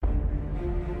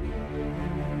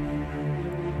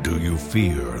Do you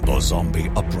fear the zombie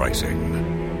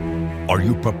uprising? Are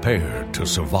you prepared to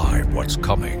survive what's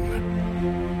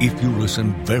coming? If you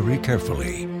listen very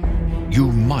carefully,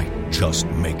 you might just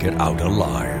make it out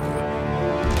alive.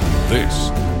 This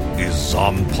is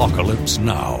Zompocalypse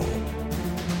Now.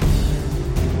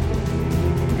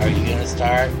 Are you going to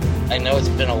start? I know it's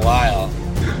been a while.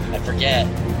 I forget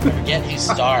who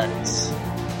starts.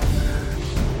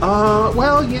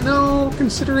 Well,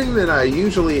 considering that I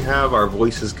usually have our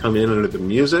voices come in under the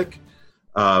music,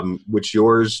 which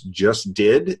yours just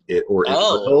did,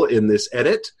 will in this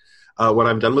edit, when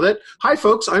I'm done with it. Hi,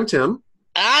 folks, I'm Tim.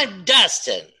 I'm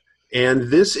Dustin.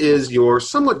 And this is your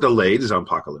somewhat delayed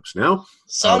Zompocalypse Now.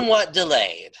 Somewhat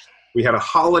delayed. We had a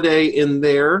holiday in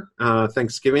there,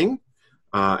 Thanksgiving,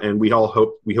 and we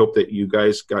hope that you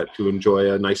guys got to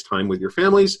enjoy a nice time with your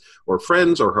families or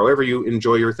friends or however you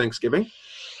enjoy your Thanksgiving.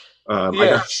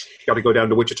 Yes. I got to go down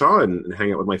to Wichita and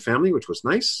hang out with my family, which was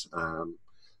nice. I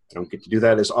don't get to do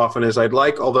that as often as I'd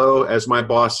like, although, as my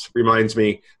boss reminds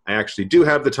me, I actually do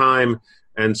have the time,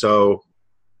 and so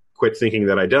quit thinking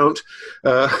that I don't.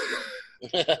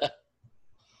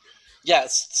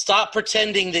 Yes, stop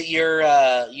pretending that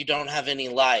you don't have any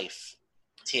life,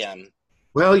 Tim.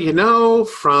 Well,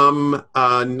 from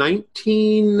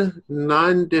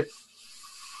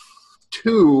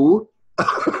 1992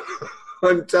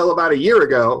 until about a year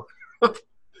ago,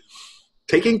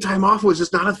 taking time off was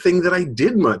just not a thing that I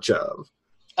did much of.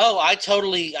 Oh, I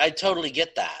totally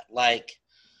get that. Like,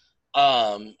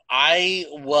 I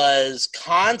was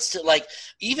constant, like,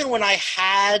 even when I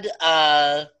had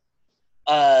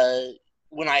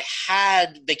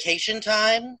vacation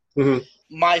time, mm-hmm.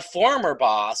 My former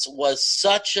boss was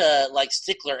such a, like,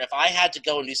 stickler. If I had to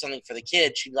go and do something for the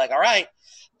kids, she'd be like, all right,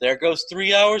 there goes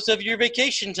 3 hours of your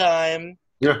vacation time.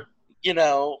 Yeah.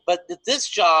 But at this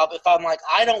job, if I'm like,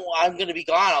 I'm going to be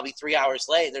gone, I'll be 3 hours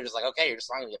late. They're just like, okay, you're just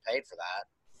not going to get paid for that.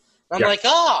 And I'm like,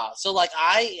 so like,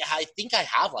 I think I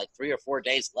have like 3 or 4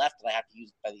 days left that I have to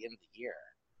use by the end of the year.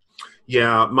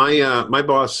 Yeah. My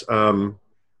boss,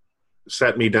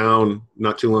 sat me down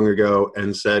not too long ago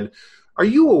and said, are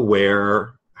you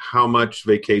aware how much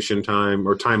vacation time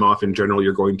or time off in general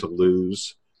you're going to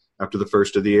lose after the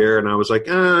first of the year? And I was like,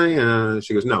 yeah.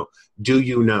 She goes, no, do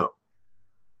you know?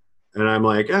 And I'm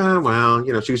like, well,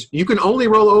 she goes, you can only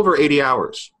roll over 80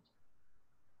 hours.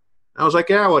 I was like,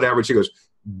 yeah, whatever. She goes,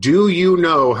 do you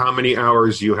know how many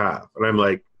hours you have? And I'm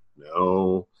like,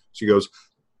 no. She goes,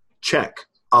 check,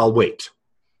 I'll wait.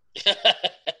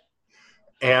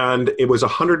 And it was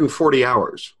 140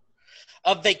 hours.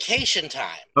 Of vacation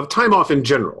time. Of time off in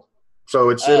general.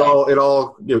 So it's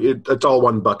it's all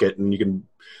one bucket, and you can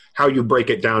how you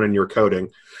break it down in your coding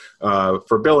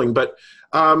for billing. But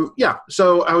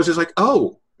so I was just like,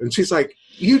 oh, and she's like,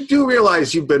 you do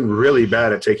realize you've been really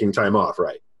bad at taking time off,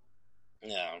 right?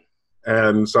 Yeah.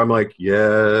 And so I'm like,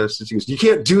 yes. And she goes, you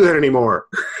can't do that anymore.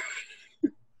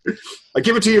 I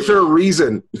give it to you for a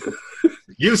reason.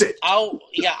 Use it.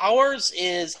 Ours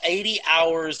is 80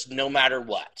 hours no matter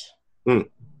what. Mm.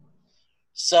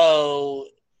 So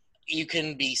you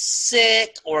can be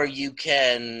sick, or you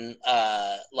can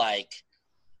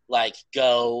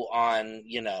go on on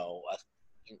a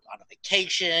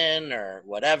vacation or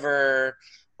whatever,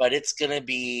 but it's going to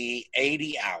be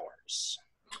 80 hours.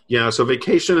 Yeah, so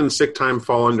vacation and sick time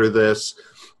fall under this,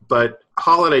 but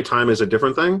holiday time is a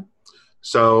different thing.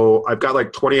 So I've got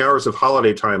like 20 hours of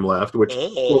holiday time left, which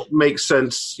will make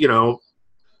sense,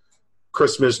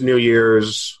 Christmas, New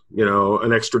Year's,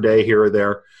 an extra day here or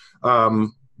there.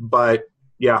 But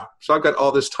yeah, so I've got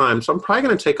all this time. So I'm probably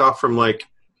going to take off from like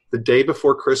the day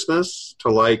before Christmas to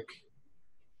like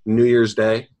New Year's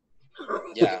Day.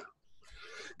 Yeah.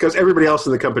 Because everybody else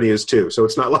in the company is too. So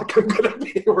it's not like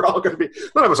we're all going to be,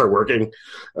 none of us are working.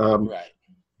 Right.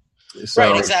 So,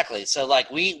 right, exactly. So like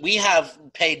we have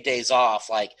paid days off.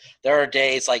 Like there are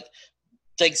days like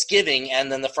Thanksgiving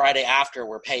and then the Friday after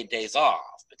we're paid days off,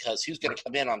 because who's going to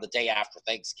come in on the day after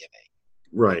Thanksgiving?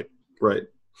 Right.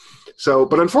 So,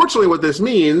 but unfortunately what this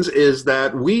means is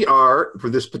that we are, for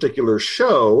this particular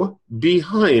show,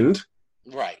 behind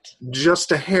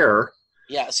just a hair.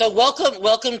 Yeah, so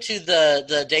welcome to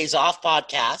the Days Off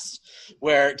podcast,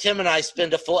 where Tim and I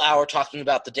spend a full hour talking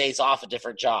about the days off at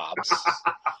different jobs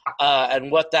and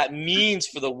what that means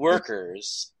for the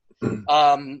workers.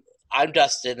 I'm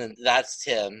Dustin, and that's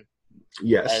Tim.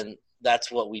 Yes. And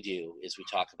that's what we do, is we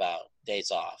talk about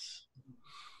days off.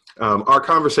 Our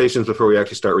conversations before we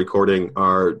actually start recording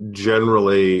are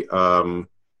generally, they're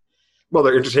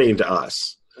entertaining to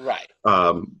us. Right.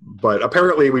 But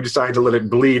apparently we decided to let it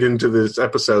bleed into this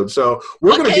episode. So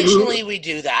we're going to occasionally we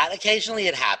do that. Occasionally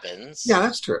it happens. Yeah,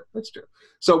 that's true. That's true.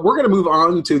 So we're going to move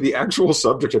on to the actual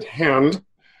subject at hand,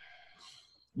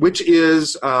 which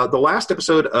is the last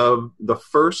episode of the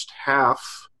first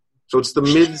half. So it's the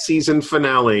mid-season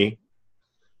finale.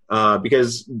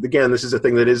 Because again, this is a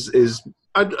thing that is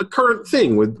a current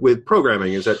thing with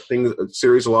programming, is that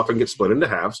series will often get split into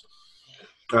halves.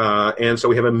 And so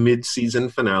we have a mid-season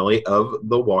finale of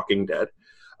The Walking Dead.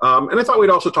 And I thought we'd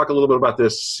also talk a little bit about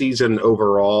this season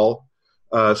overall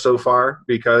so far,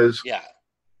 because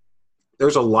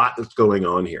there's a lot that's going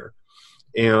on here.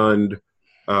 And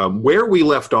where we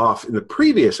left off in the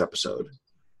previous episode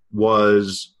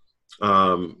was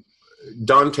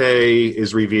Dante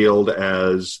is revealed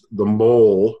as the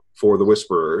mole for the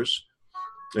Whisperers,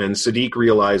 and Siddiq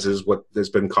realizes what has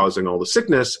been causing all the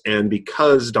sickness, and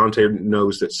because Dante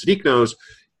knows that Siddiq knows,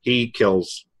 he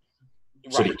kills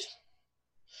Siddiq. Right.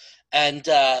 And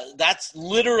that's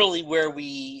literally where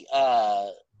we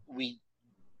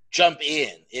jump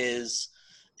in, is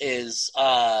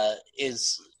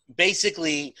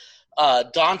basically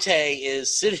Dante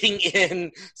is sitting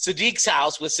in Siddiq's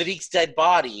house with Siddiq's dead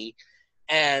body,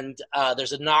 and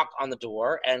there's a knock on the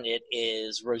door, and it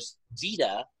is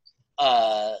Rosita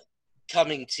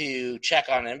coming to check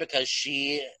on him because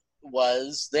she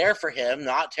was there for him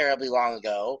not terribly long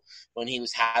ago when he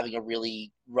was having a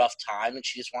really rough time, and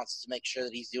she just wants to make sure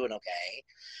that he's doing okay.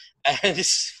 And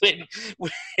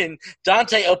when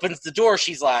Dante opens the door,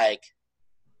 she's like,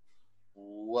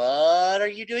 "What are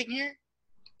you doing here?"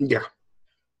 Yeah.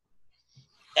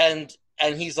 And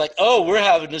he's like, "Oh, we're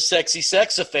having a sexy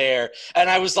sex affair." And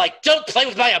I was like, "Don't play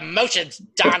with my emotions,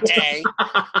 Dante."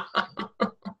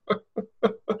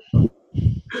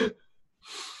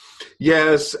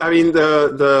 Yes, I mean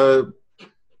the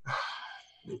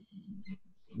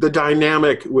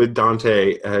dynamic with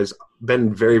Dante has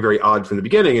been very, very odd from the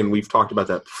beginning, and we've talked about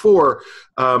that before.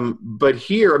 But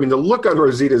here, I mean, the look on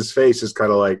Rosita's face is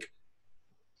kind of like,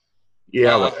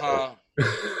 yeah.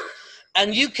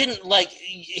 And you can, like,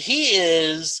 he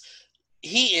is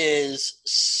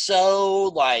so,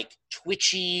 like,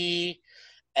 twitchy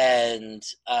and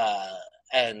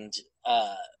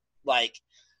like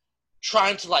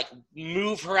trying to, like,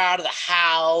 move her out of the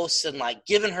house, and, like,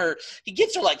 he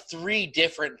gives her like 3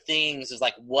 different things as,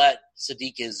 like, what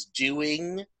Siddiq is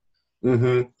doing.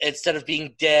 Mm-hmm. Instead of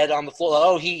being dead on the floor.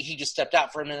 Oh, he just stepped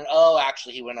out for a minute. Oh,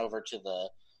 actually he went over to the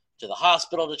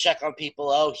hospital to check on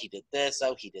people. Oh, he did this.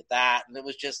 Oh, he did that. And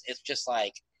it's just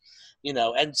like, you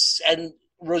know, and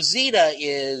Rosita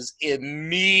is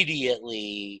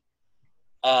immediately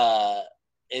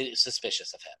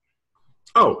suspicious of him.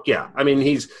 Oh, yeah. I mean,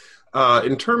 he's,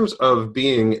 in terms of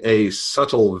being a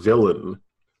subtle villain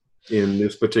in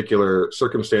this particular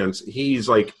circumstance, he's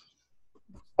like,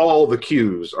 all the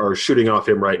cues are shooting off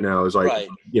him right now. Is like, right.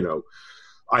 You know,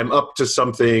 I'm up to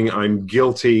something. I'm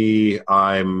guilty.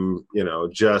 I'm, you know,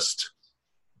 just.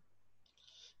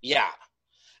 Yeah.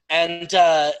 And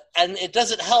it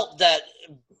doesn't help that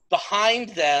behind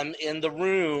them in the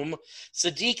room,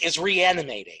 Siddiq is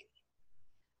reanimating.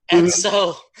 And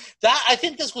so that, I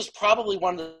think this was probably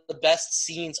one of the best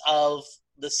scenes of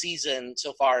the season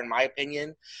so far, in my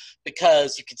opinion,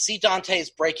 because you can see Dante's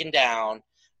breaking down,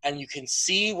 and you can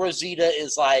see Rosita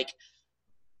is like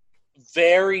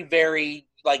very, very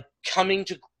like coming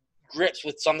to grips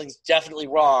with something's definitely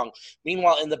wrong.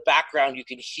 Meanwhile, in the background, you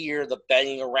can hear the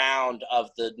banging around of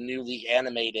the newly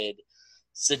animated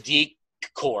Siddiq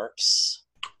corpse.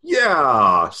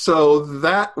 Yeah, so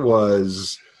that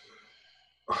was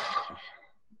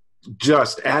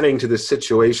just adding to this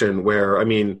situation where, I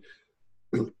mean,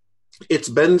 it's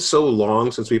been so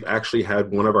long since we've actually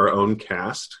had one of our own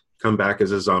cast come back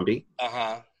as a zombie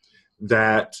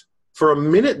that for a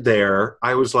minute there,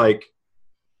 I was like,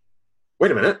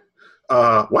 wait a minute.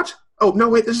 What? Oh, no,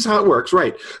 wait, this is how it works.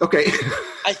 Right. Okay.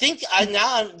 I think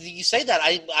now you say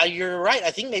that, you're right.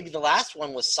 I think maybe the last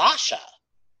one was Sasha.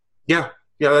 Yeah.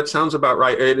 Yeah, that sounds about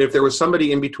right. And if there was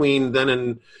somebody in between then,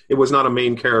 and it was not a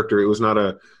main character, it was not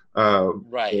a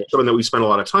right, someone that we spent a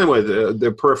lot of time with,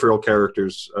 the peripheral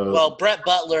characters. Well, Brett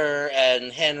Butler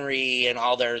and Henry and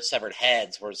all their severed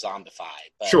heads were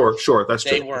zombified. But sure, that's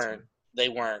they true. They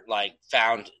weren't like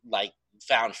found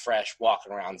fresh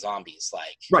walking around zombies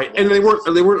like. Right, and they weren't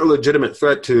a legitimate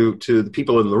threat to the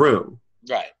people in the room.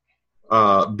 Right.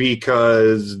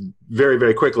 Because very,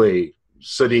 very quickly,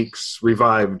 Siddiq's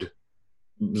revived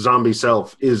zombie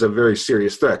self is a very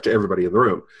serious threat to everybody in the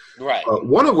room. Right.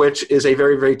 One of which is a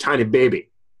very, very tiny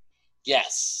baby.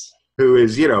 Yes. Who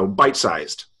is,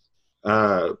 bite-sized.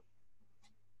 So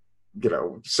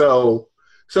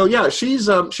So yeah, she's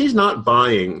not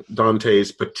buying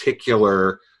Dante's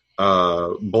particular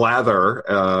blather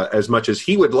as much as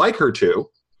he would like her to,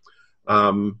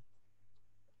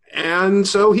 and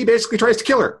so he basically tries to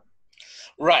kill her.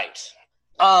 Right.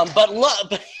 But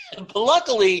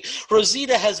luckily,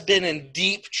 Rosita has been in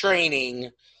deep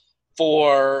training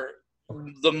for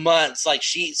the months. Like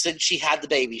since she had the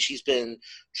baby, she's been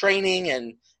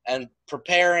training and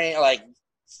preparing, like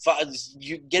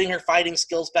getting her fighting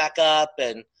skills back up,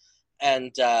 and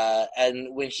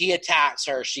when he attacks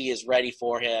her, she is ready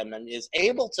for him and is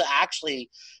able to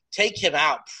actually take him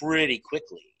out pretty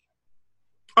quickly.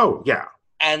 Oh yeah.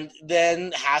 And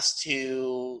then has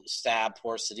to stab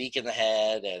poor Sadiq in the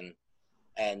head,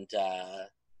 and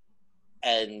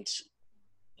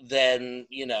then,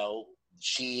 you know,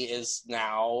 she is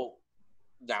now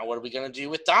what are we going to do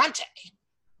with Dante?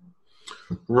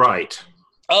 Right.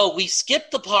 Oh, we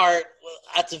skipped the part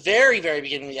at the very, very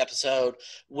beginning of the episode,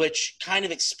 which kind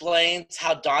of explains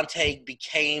how Dante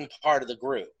became part of the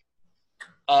group.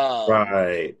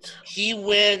 Right. He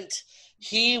went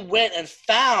and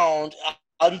found,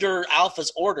 under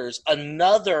Alpha's orders,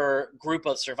 another group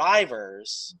of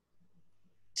survivors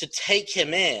to take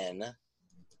him in,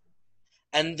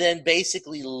 and then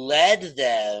basically led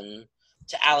them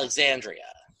to Alexandria.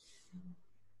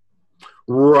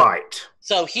 Right.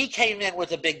 So he came in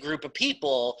with a big group of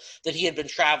people that he had been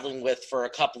traveling with for a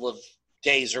couple of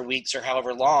days or weeks or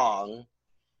however long,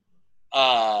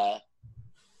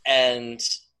 and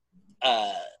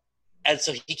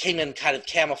so he came in kind of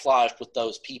camouflaged with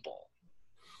those people.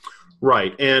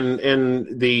 Right,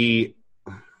 and the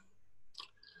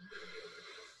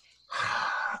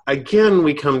again,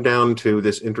 we come down to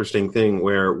this interesting thing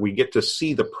where we get to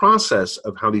see the process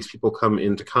of how these people come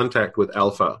into contact with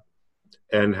Alpha,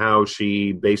 and how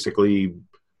she basically,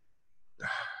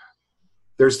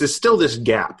 there's still this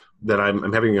gap that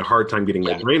I'm having a hard time getting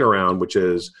my brain around, which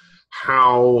is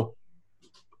how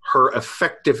her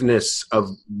effectiveness of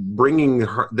bringing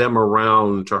them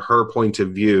around to her point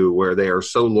of view, where they are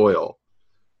so loyal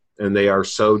and they are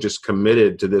so just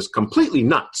committed to this completely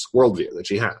nuts worldview that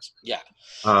she has. Yeah.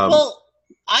 Well,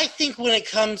 I think when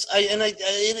it comes,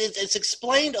 it's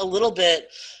explained a little bit.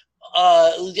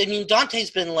 I mean,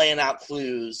 Dante's been laying out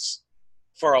clues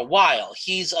for a while.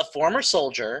 He's a former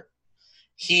soldier.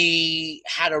 He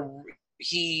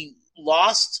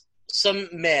lost some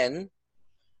men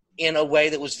in a way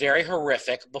that was very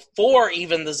horrific before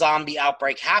even the zombie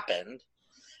outbreak happened.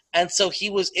 And so he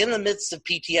was in the midst of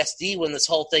PTSD when this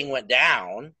whole thing went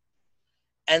down.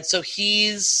 And so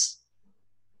he's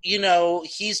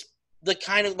the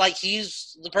kind of, like,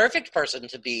 he's the perfect person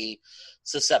to be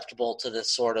susceptible to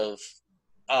this sort of,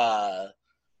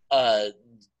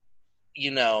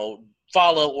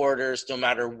 follow orders no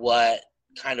matter what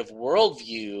kind of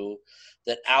worldview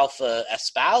that Alpha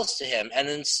espoused to him. And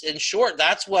in short,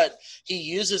 that's what he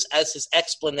uses as his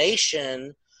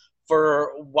explanation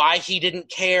for why he didn't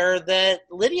care that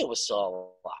Lydia was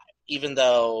still alive, even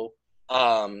though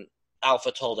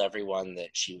Alpha told everyone that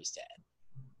she was dead.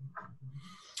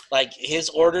 Like, his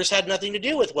orders had nothing to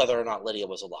do with whether or not Lydia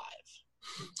was alive.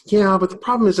 Yeah, but the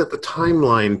problem is that the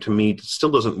timeline, to me,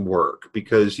 still doesn't work,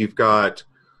 because you've got,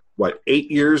 9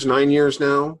 years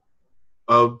now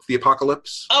of the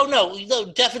apocalypse? Oh, no,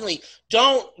 definitely.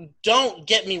 Don't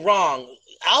get me wrong.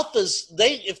 Alphas,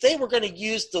 if they were going to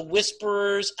use the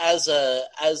Whisperers as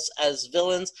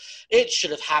villains, it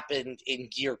should have happened in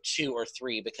Gear 2 or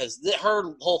 3, because her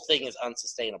whole thing is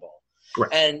unsustainable.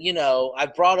 Right. And, I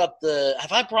brought up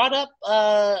have I brought up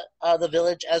the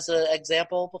Village as an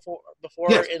example before?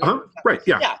 Yes. Right.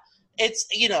 Yeah. Yeah. It's,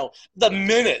 the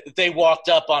minute that they walked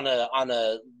up on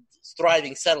a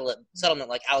thriving settlement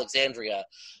like Alexandria,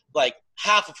 like,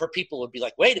 half of her people would be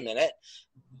like, wait a minute,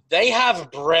 they have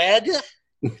bread,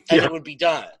 and it would be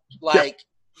done. Like,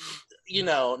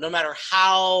 no matter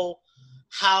how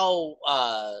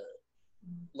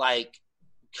like,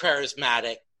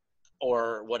 charismatic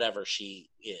or whatever she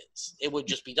is, it would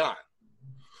just be done.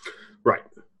 Right.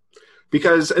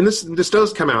 Because, and this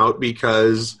does come out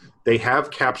because they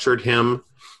have captured him,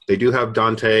 they do have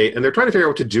Dante, and they're trying to figure out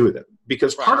what to do with it.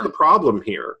 Because part of the problem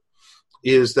here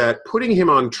is that putting him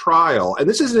on trial, and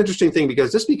this is an interesting thing,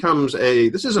 because this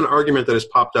is an argument that has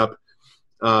popped up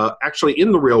actually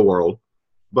in the real world,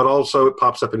 but also it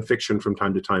pops up in fiction from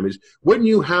time to time, is when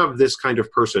you have this kind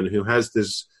of person who has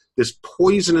this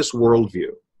poisonous worldview,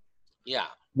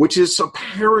 which is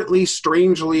apparently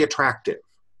strangely attractive.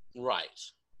 Right.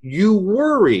 You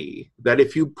worry that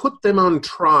if you put them on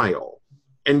trial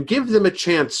and give them a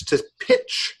chance to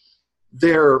pitch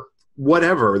their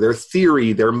their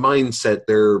theory, their mindset,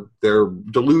 their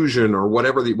delusion, or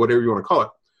whatever you want to call it,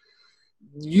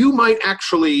 you might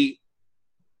actually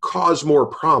cause more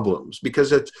problems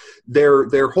because it's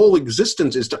their whole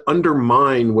existence is to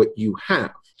undermine what you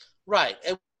have. Right.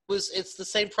 It's the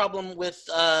same problem with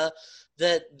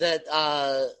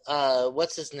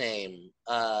what's his name?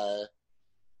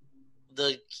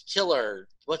 The killer.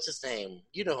 What's his name?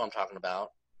 You know who I'm talking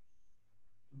about.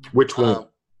 Which one?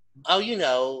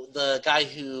 The guy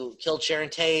who killed Sharon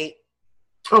Tate.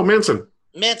 Oh, Manson.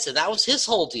 That was his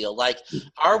whole deal. Like,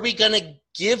 are we going to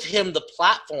give him the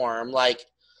platform? Like,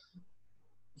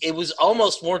 it was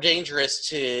almost more dangerous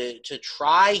to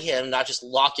try him, not just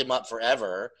lock him up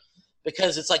forever,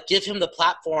 because it's like, give him the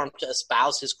platform to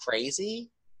espouse his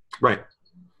crazy. Right.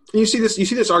 And you see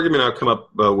this argument now come up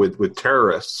with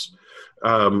terrorists.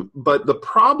 But the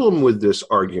problem with this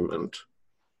argument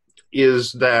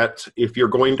is that if you're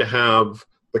going to have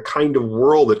the kind of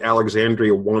world that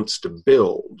Alexandria wants to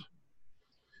build,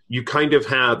 you kind of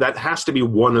have, that has to be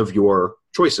one of your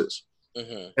choices.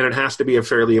 Mm-hmm. And it has to be a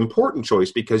fairly important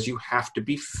choice because you have to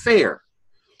be fair.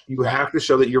 You have to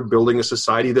show that you're building a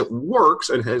society that works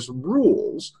and has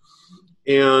rules.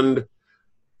 And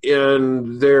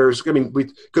there's, I mean,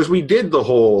 because we did the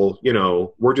whole,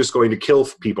 we're just going to kill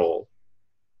people.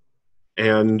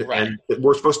 And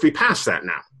we're supposed to be past that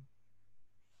now.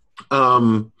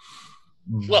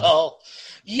 Well,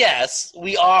 yes,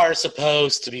 we are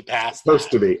supposed to be past that.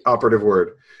 Supposed to be, operative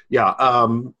word. Yeah.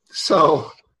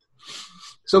 So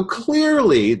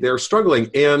clearly they're struggling,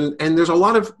 and there's a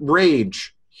lot of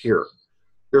rage here.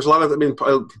 There's a lot of,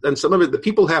 and some of it, the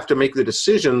people who have to make the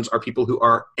decisions are people who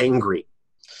are angry.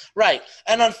 Right.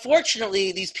 And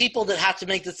unfortunately, these people that have to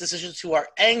make these decisions who are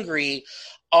angry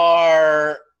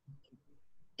are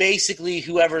basically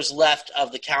whoever's left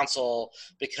of the council,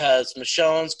 because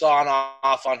Michonne's gone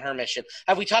off on her mission.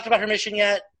 Have we talked about her mission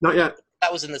yet? Not yet.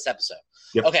 That was in this episode.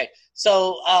 Yep. Okay,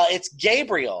 so it's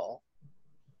Gabriel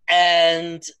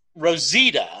and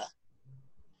Rosita,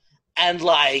 and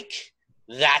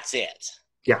that's it.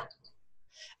 Yeah.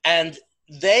 And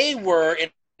they were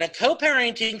in a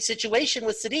co-parenting situation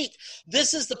with Siddiq.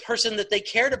 This is the person that they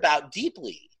cared about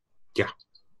deeply. Yeah.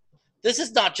 This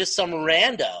is not just some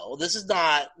rando.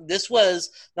 This was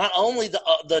not only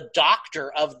the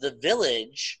doctor of the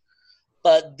village,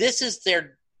 but this is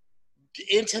their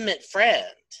intimate friend.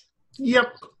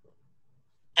 Yep.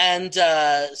 And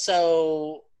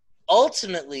so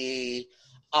ultimately,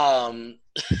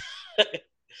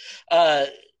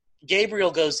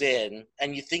 Gabriel goes in,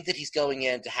 and you think that he's going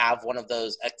in to have one of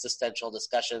those existential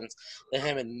discussions that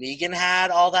him and Negan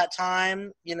had all that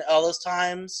time, all those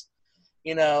times.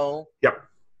 Yep.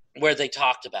 Where they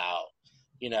talked about,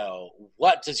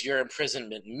 what does your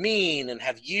imprisonment mean? And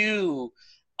have you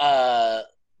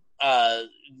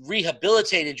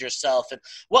rehabilitated yourself? And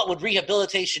what would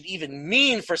rehabilitation even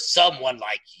mean for someone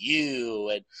like you?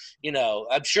 And,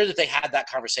 I'm sure that they had that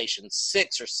conversation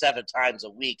 6 or 7 times a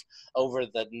week over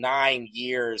the 9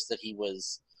 years that he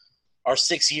was, or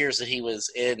 6 years that he was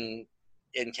in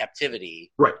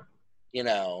captivity. Right.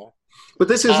 But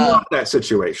this is not that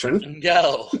situation.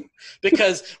 No,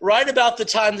 because right about the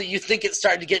time that you think it's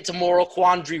starting to get to moral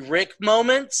quandary Rick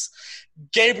moments,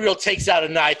 Gabriel takes out a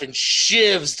knife and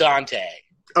shivs Dante.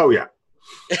 Oh, yeah.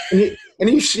 and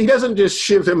he doesn't just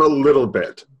shiv him a little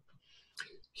bit.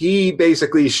 He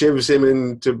basically shivs him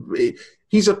into –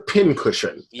 he's a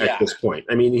pincushion at this point.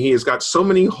 He has got so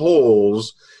many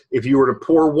holes. If you were to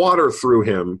pour water through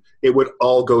him, it would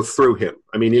all go through him.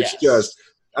 It's just –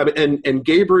 and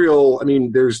Gabriel,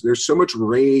 there's so much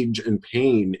rage and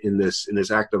pain in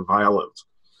this act of violence.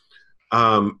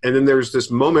 And then there's this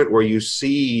moment where you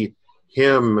see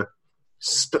him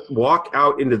walk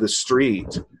out into the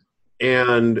street,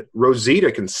 and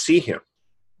Rosita can see him.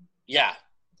 Yeah.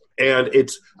 And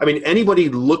it's, anybody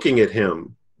looking at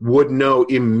him would know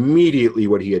immediately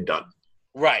what he had done.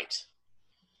 Right.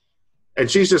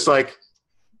 And she's just like,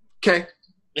 okay.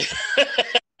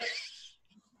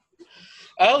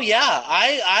 Oh, yeah,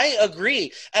 I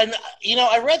agree. And,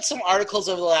 I read some articles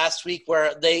over the last week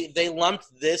where they lumped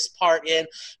this part in.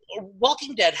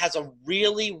 Walking Dead has a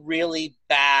really, really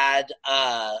bad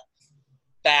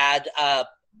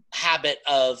habit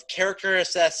of character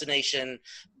assassination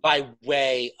by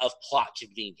way of plot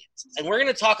convenience. And we're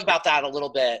going to talk about that a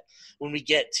little bit when we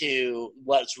get to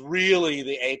what's really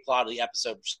the A-plot of the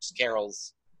episode, which is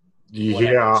Carol's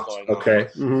whatever's going on. Okay.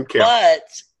 Mm-hmm. But...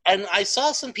 And I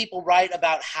saw some people write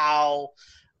about how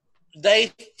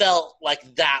they felt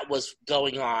like that was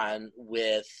going on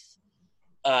with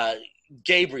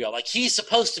Gabriel. Like, he's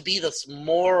supposed to be this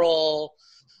moral,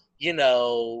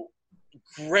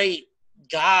 great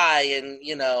guy. And,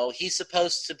 he's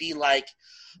supposed to be like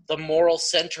the moral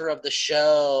center of the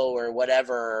show or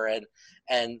whatever,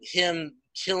 and him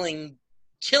killing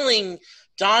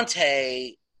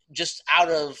Dante just out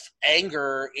of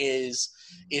anger is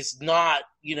not,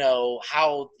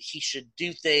 how he should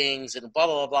do things, and blah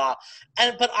blah blah.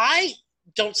 But I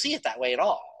don't see it that way at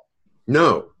all.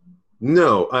 No.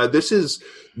 This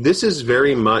is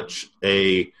very much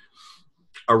a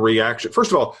reaction.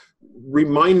 First of all,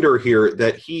 reminder here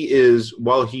that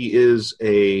while he is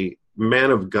a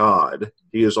man of God,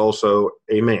 he is also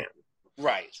a man.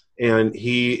 Right. And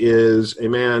he is a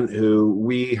man who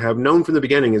we have known from the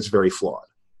beginning is very flawed.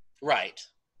 Right.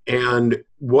 And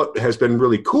what has been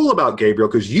really cool about Gabriel,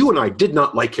 because you and I did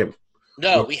not like him.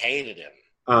 No, we hated him.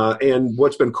 And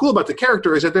what's been cool about the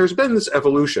character is that there's been this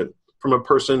evolution from a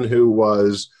person who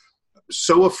was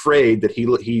so afraid that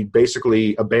he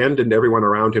basically abandoned everyone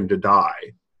around him to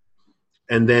die.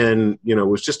 And then,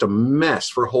 was just a mess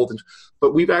for a whole thing.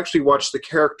 But we've actually watched the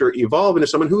character evolve into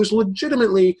someone who is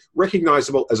legitimately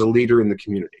recognizable as a leader in the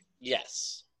community.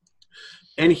 Yes.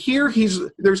 And here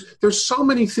there's so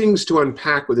many things to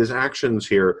unpack with his actions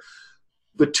here.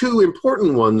 The two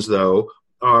important ones, though,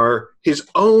 are his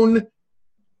own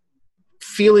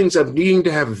feelings of needing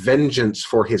to have vengeance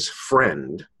for his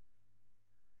friend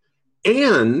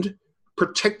and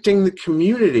protecting the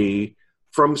community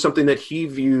from something that he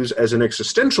views as an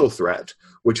existential threat,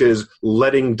 which is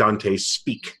letting Dante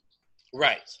speak.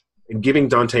 Right. And giving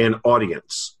Dante an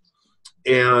audience.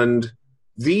 And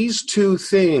these two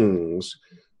things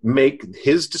make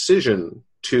his decision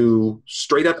to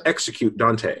straight up execute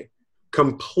Dante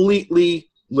completely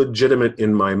legitimate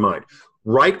in my mind.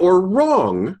 Right or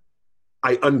wrong,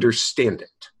 I understand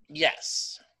it.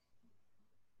 Yes.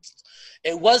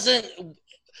 It wasn't,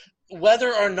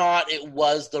 whether or not it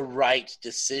was the right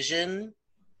decision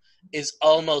is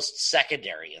almost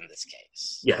secondary in this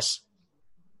case. Yes.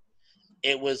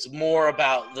 It was more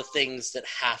about the things that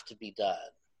have to be done.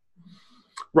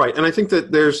 Right. And I think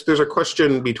that there's a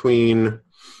question between,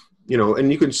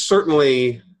 and you can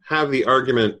certainly have the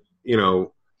argument,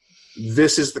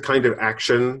 this is the kind of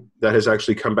action that has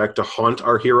actually come back to haunt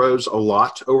our heroes a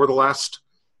lot over the last,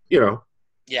 10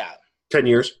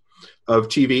 years of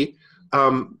TV.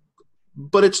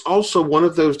 But it's also one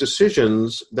of those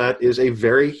decisions that is a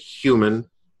very human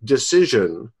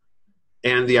decision.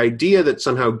 And the idea that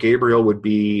somehow Gabriel would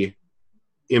be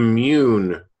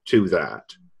immune to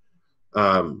that,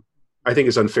 I think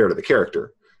is unfair to the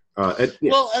character.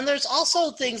 And there's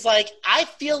also things like, I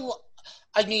feel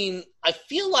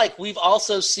like we've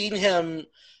also seen him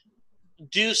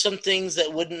do some things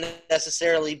that wouldn't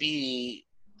necessarily be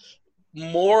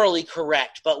morally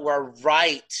correct, but were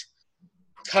right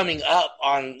coming up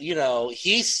on,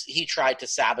 he tried to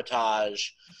sabotage,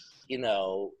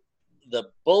 the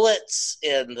bullets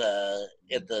in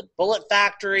the bullet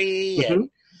factory. Mm-hmm.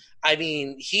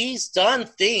 And he's done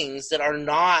things that are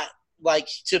not like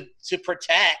to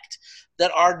protect,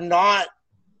 that are not,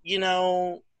 I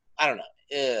don't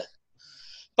know.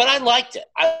 But I liked it.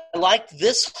 I liked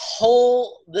this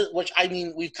whole, which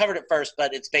we've covered it first,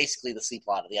 but it's basically the C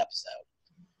plot of the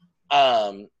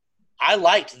episode. I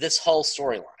liked this whole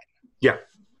storyline. Yeah.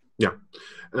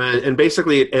 And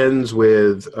basically it ends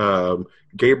with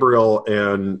Gabriel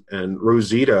and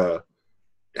Rosita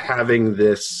having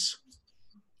this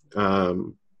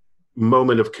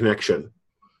moment of connection.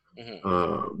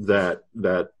 Mm-hmm. That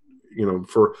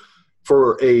for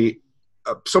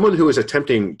someone who is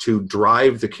attempting to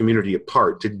drive the community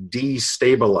apart, to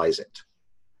destabilize it,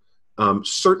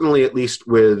 certainly at least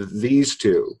with these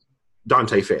two,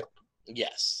 Dante failed.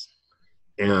 Yes.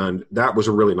 And that was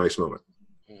a really nice moment.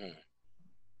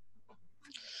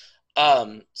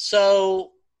 Mm-hmm.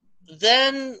 So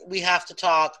then we have to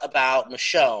talk about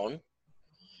Michonne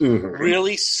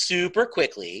really super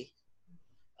quickly,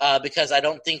 because I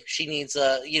don't think she needs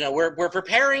we're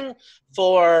preparing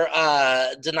for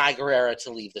Denai Guerrera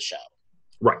to leave the show.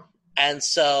 Right. And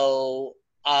so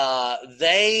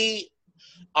they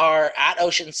are at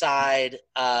Oceanside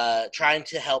trying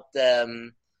to help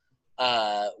them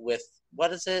with,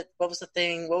 what is it? What was the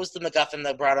thing? What was the MacGuffin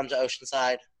that brought them to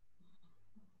Oceanside?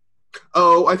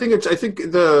 Oh, I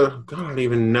don't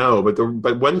even know,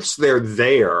 but once they're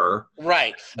there,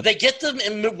 right? They get them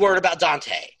in word about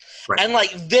Dante, right. And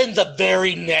then the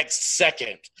very next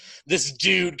second, this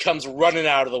dude comes running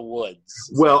out of the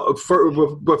woods. Well,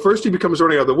 but first he becomes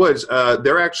running out of the woods.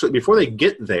 They're actually, before they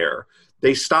get there,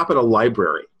 they stop at a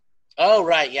library. Oh,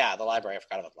 right, yeah, the library. I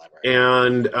forgot about the library.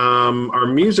 And our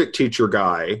music teacher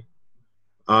guy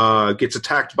gets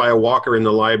attacked by a walker in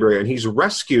the library, and he's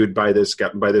rescued by this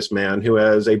man who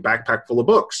has a backpack full of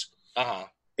books. Uh-huh.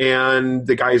 And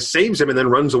the guy saves him and then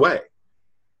runs away.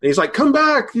 he's like, come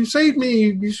back. You saved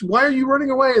me. Why are you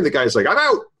running away? And the guy's like, I'm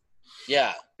out.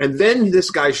 Yeah. And then this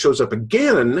guy shows up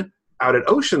again out at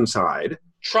Oceanside.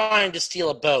 Trying to steal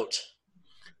a boat.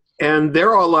 And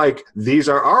they're all like, these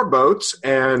are our boats,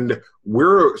 and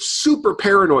we're super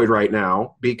paranoid right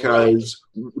now because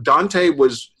Dante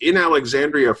was in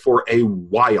Alexandria for a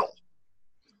while.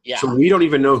 Yeah. So we don't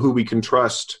even know who we can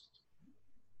trust.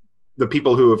 The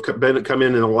people who have come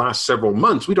in the last several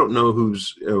months, we don't know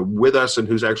who's with us and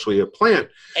who's actually a plant.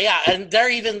 Yeah, and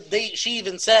she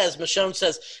even says, Michonne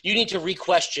says, you need to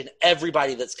re-question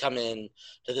everybody that's come in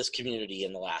to this community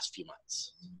in the last few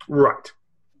months. Right.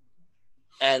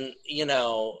 And,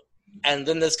 and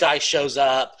then this guy shows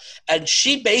up, and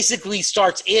she basically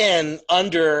starts in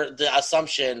under the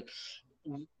assumption,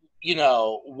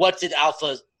 what did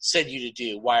Alpha send you to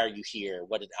do? Why are you here?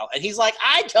 What did Alpha? And he's like,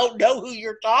 I don't know who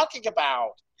you're talking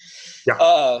about. Yeah.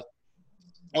 Well,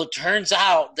 it turns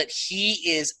out that he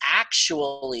is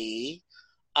actually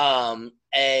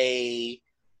a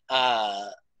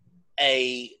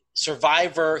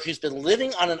survivor who's been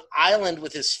living on an island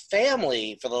with his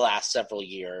family for the last several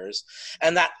years,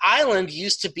 and that island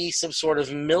used to be some sort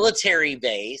of military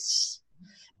base,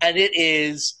 and it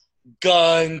is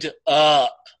gunned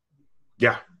up.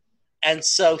 Yeah. And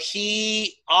so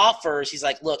he's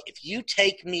like, look, if you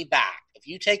take me back, if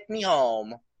you take me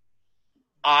home,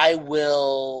 I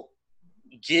will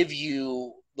give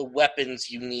you the weapons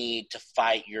you need to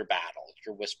fight your battle,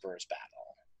 your Whisperer's battle.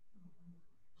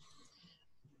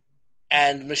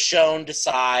 And Michonne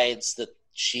decides that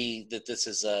this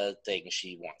is a thing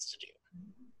she wants to do.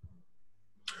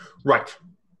 Right.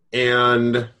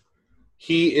 And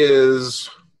he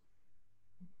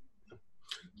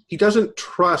doesn't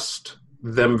trust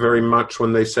them very much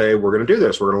when they say, we're going to do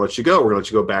this. We're going to let you go. We're going to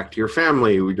let you go back to your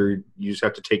family. You just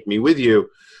have to take me with you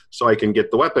so I can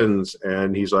get the weapons.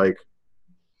 And he's like,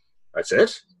 that's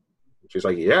it? She's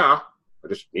like, yeah, I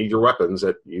just need your weapons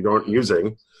that you aren't using.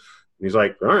 And he's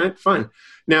like, all right, fine.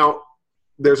 Now,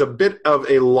 there's a bit of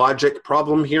a logic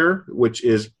problem here, which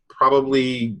is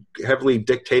probably heavily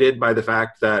dictated by the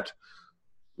fact that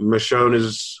Michonne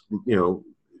is,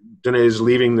 Danae is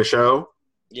leaving the show.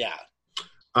 Yeah.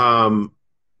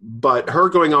 But her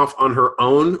going off on her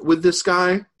own with this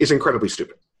guy is incredibly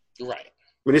stupid. Right. I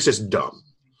mean, it's just dumb.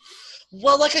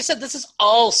 Well, like I said, this is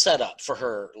all set up for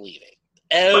her leaving.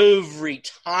 Every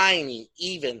tiny,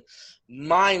 even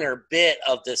minor bit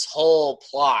of this whole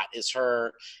plot is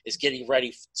getting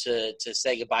ready to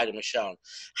say goodbye to Michonne.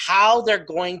 How they're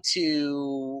going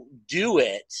to do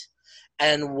it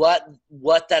and what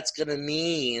that's going to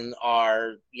mean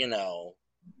are,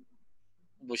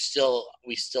 we still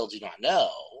do not know.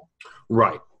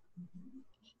 Right.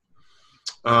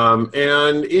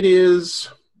 And it is,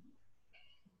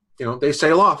 they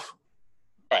sail off.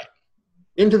 Right.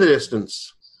 Into the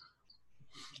distance.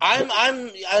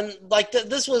 I'm like,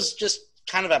 this was just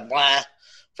kind of a blah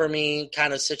for me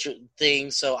kind of thing.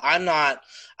 So I'm not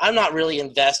really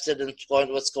invested in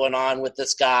what's going on with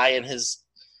this guy and his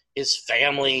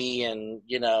family and,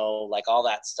 like all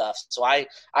that stuff. So I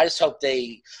just hope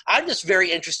I'm just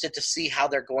very interested to see how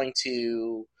they're going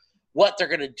to, what they're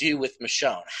going to do with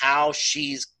Michonne, how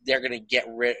they're going to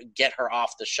get her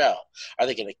off the show. Are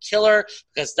they going to kill her?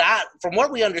 Because that, from what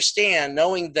we understand,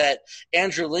 knowing that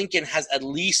Andrew Lincoln has at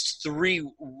least 3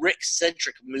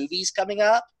 Rick-centric movies coming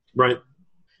up, right?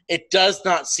 It does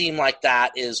not seem like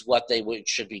that is what they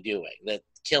should be doing. That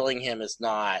killing him is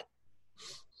not,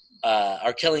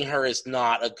 or killing her is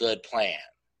not a good plan.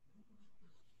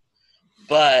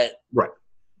 But right.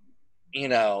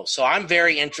 So I'm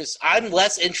very interested. I'm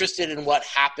less interested in what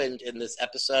happened in this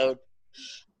episode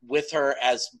with her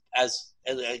as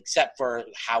except for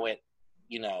how it,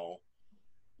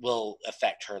 will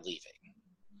affect her leaving.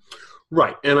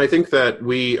 Right. And I think that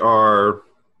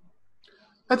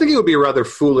I think it would be a rather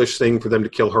foolish thing for them to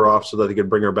kill her off so that they could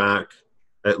bring her back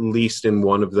at least in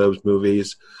one of those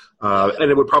movies.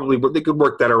 And it would they could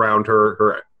work that around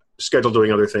her schedule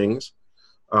doing other things.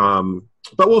 But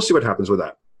we'll see what happens with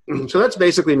that. So that's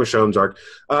basically Michonne's arc.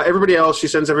 Everybody else, she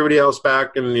sends everybody else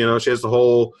back, and she has the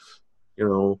whole,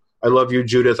 I love you,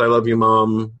 Judith, I love you,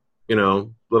 Mom,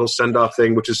 little send off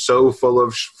thing, which is so full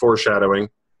of foreshadowing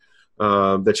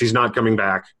that she's not coming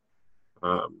back.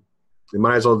 They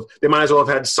might as well have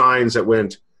had signs that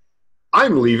went,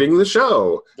 "I'm leaving the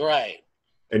show." Right.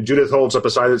 And Judith holds up a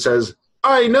sign that says,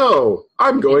 "I know,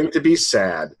 I'm going to be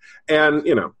sad," and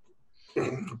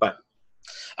but.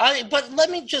 But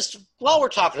let me just, while we're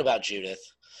talking about Judith,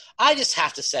 I just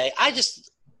have to say,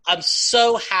 I'm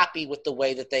so happy with the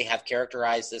way that they have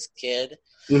characterized this kid,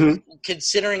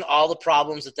 considering all the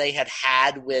problems that they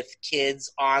had with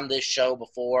kids on this show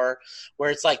before, where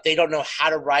it's like they don't know how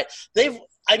to write. And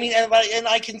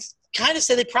I can kind of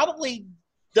say they probably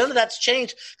none of that's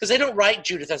changed because they don't write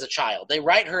Judith as a child. They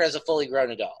write her as a fully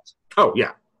grown adult. Oh,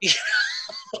 yeah.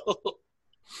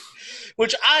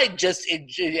 Which I just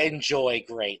enjoy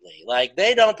greatly. Like,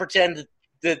 they don't pretend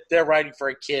that they're writing for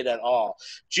a kid at all.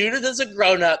 Judith is a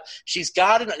grown-up. She's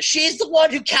the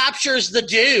one who captures the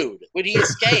dude when he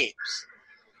escapes.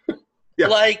 Yeah.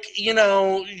 Like,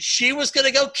 she was going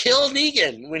to go kill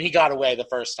Negan when he got away the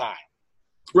first time.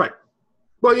 Right.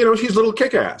 Well, she's a little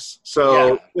kick-ass.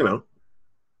 So,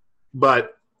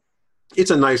 but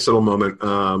it's a nice little moment.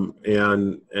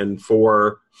 And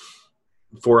for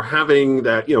having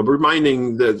that,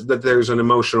 reminding that there's an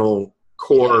emotional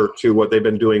core to what they've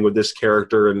been doing with this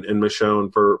character and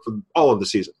Michonne for all of the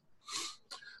season.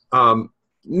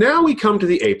 Now we come to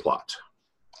the A plot,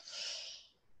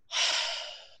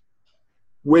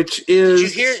 which is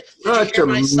Did you hear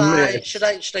my sigh? Should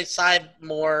I sigh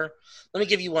more? Let me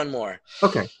give you one more.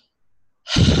 Okay.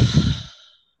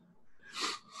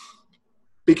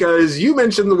 Because you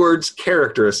mentioned the words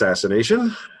character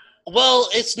assassination. Well,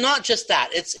 it's not just that.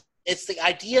 It's the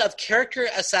idea of character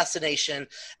assassination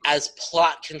as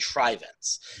plot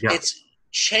contrivance. Yeah. It's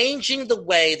changing the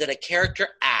way that a character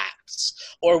acts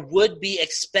or would be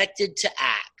expected to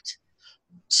act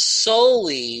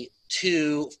solely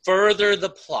to further the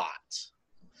plot.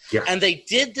 Yeah. And they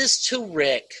did this to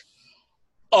Rick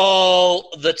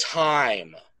all the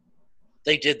time.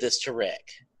 They did this to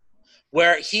Rick.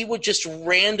 Where he would just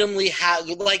randomly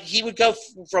he would go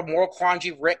from Moral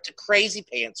Quandary Rick to Crazy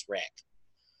Pants Rick.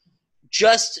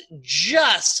 Just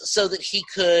so that he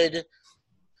could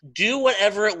do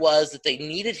whatever it was that they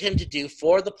needed him to do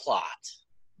for the plot.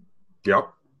 Yep.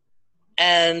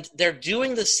 And they're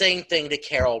doing the same thing to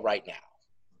Carol right now.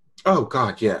 Oh,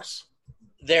 God, yes.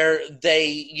 They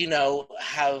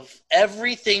have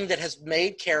everything that has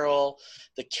made Carol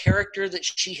the character that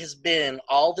she has been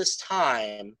all this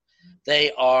time.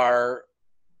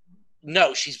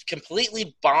 She's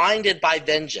completely binded by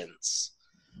vengeance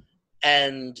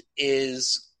and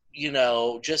is,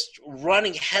 just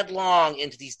running headlong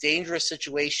into these dangerous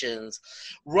situations,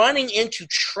 running into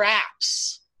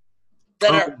traps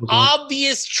that are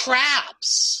obvious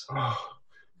traps.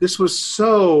 This was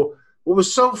what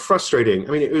was so frustrating.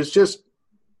 I mean, it was just,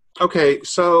 okay,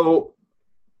 so...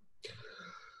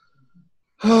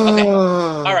 Okay.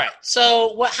 All right.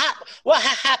 So what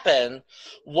happened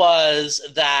was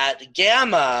that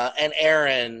Gamma and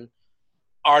Aaron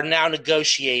are now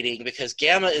negotiating because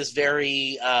Gamma is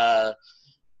very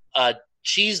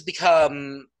she's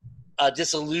become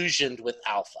disillusioned with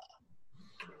Alpha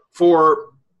for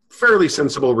fairly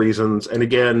sensible reasons. And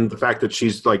again, the fact that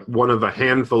she's like one of a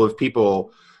handful of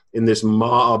people in this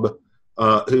mob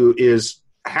who is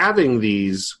having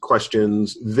these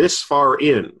questions this far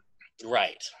in.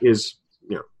 Right. Is,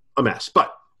 a mess.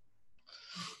 But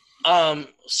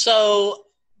so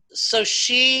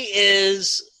she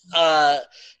is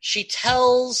she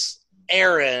tells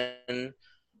Aaron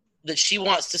that she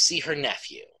wants to see her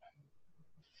nephew.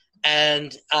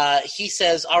 And he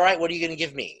says, "All right, what are you going to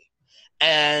give me?"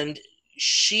 And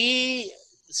she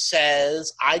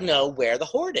says, "I know where the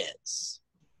Horde is."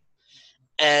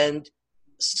 And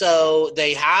so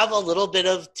they have a little bit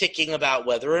of ticking about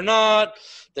whether or not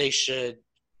they should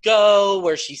go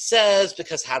where she says,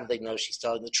 because how do they know she's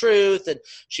telling the truth? And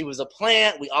she was a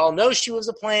plant. We all know she was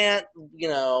a plant.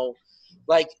 Can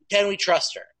we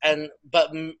trust her?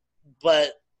 But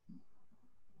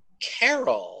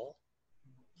Carol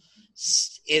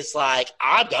is like,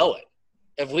 I'm going.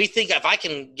 If I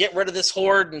can get rid of this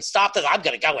Horde and stop this, I'm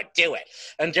going to go and do it.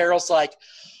 And Daryl's like,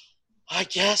 I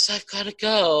guess I've got to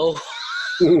go.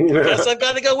 I guess I've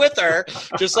got to go with her,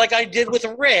 just like I did with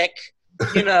Rick,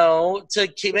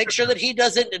 to make sure that he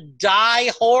doesn't die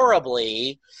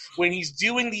horribly when he's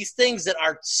doing these things that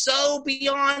are so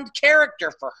beyond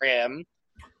character for him.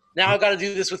 Now I've got to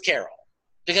do this with Carol.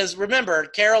 Because remember,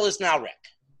 Carol is now Rick.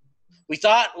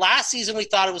 Last season we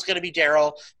thought it was going to be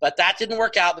Daryl, but that didn't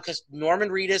work out because Norman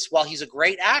Reedus, while he's a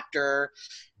great actor,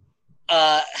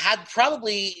 had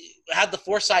the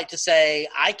foresight to say,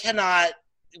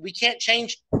 we can't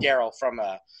change Daryl from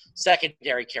a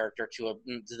secondary character to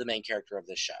the main character of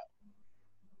this show.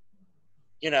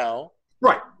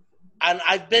 Right. And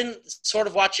I've been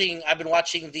watching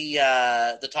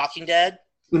the Talking Dead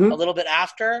a little bit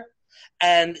after,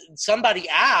 and somebody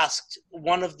asked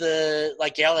one of the,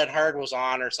 Gail Ann Hurd was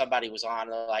on, or somebody was on,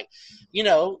 like,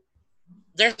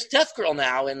 there's Death Girl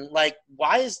now, and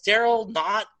why is Daryl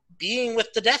not being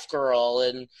with the deaf girl,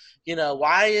 and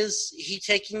why is he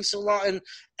taking so long?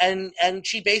 And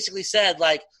she basically said,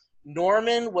 like,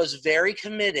 Norman was very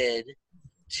committed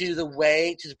to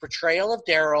the portrayal of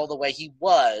Daryl the way he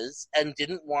was, and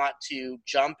didn't want to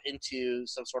jump into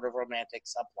some sort of romantic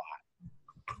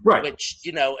subplot. Right. Which,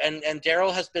 and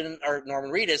Daryl has been, or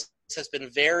Norman Reedus has been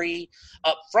very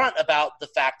upfront about the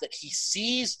fact that he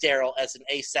sees Daryl as an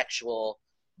asexual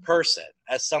person,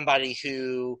 as somebody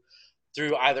who,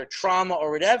 through either trauma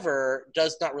or whatever,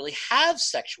 does not really have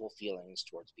sexual feelings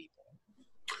towards people.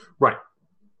 Right.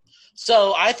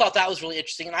 So I thought that was really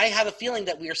interesting, and I have a feeling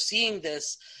that we are seeing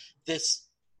this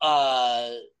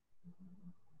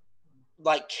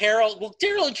like Carol. Well,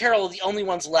 Daryl and Carol are the only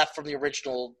ones left from the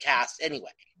original cast anyway.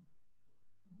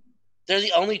 They're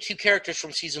the only two characters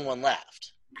from season 1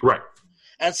 left. Right.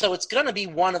 And so it's going to be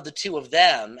one of the two of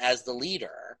them as the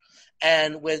leader.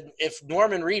 And if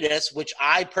Norman Reedus, which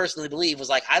I personally believe was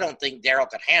like, I don't think Daryl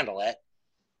could handle it,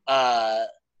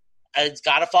 it's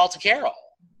got to fall to Carol.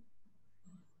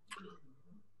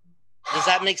 Does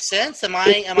that make sense? Am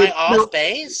I off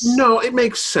base? No, it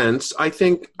makes sense. I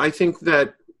think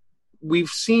that we've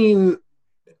seen,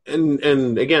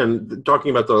 and again,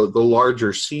 talking about the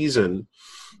larger season,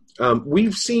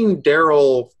 we've seen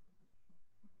Daryl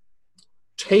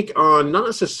take on not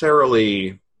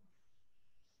necessarily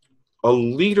a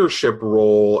leadership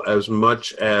role as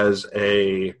much as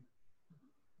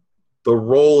the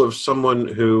role of someone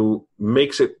who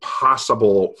makes it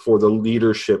possible for the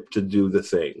leadership to do the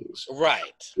things.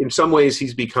 Right. In some ways,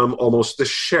 he's become almost the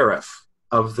sheriff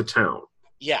of the town.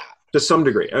 Yeah. To some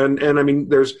degree. And I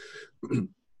mean,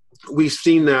 we've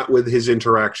seen that with his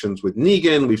interactions with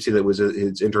Negan. We've seen that with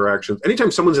his interactions.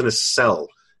 Anytime someone's in a cell,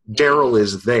 Daryl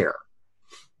is there.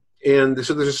 And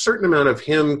so there's a certain amount of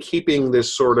him keeping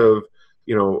this sort of,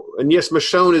 and yes,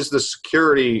 Michonne is the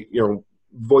security,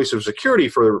 voice of security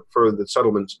for the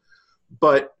settlements,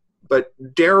 but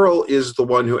Daryl is the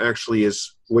one who actually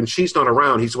is, when she's not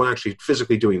around, he's the one actually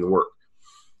physically doing the work.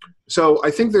 So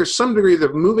I think there's some degree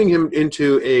of moving him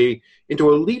into a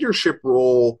leadership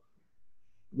role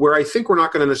where I think we're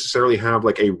not going to necessarily have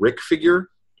like a Rick figure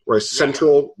or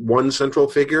one central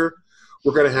figure.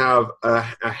 We're going to have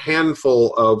a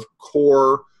handful of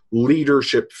core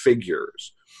leadership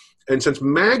figures. And since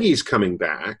Maggie's coming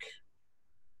back,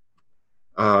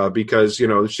 because,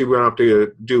 she went up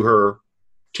to do her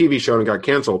TV show and got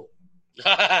canceled.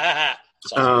 And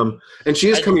she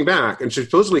is coming back, and she's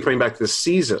supposedly coming back this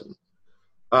season.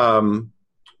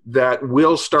 That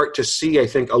we'll start to see, I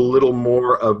think, a little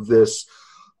more of this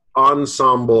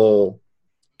ensemble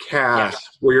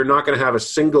cast where you're not going to have a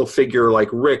single figure like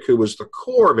Rick, who was the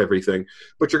core of everything,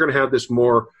 but you're going to have this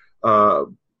more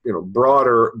broader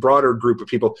group of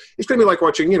people. It's going to be like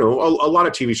watching, a lot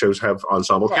of TV shows have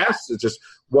ensemble casts. It's just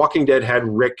Walking Dead had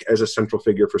Rick as a central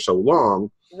figure for so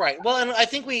long. Right. Well, and I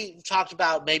think we talked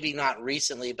about, maybe not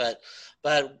recently, but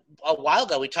a while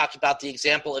ago, we talked about the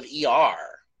example of ER.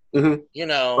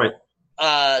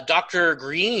 Mm-hmm. Dr.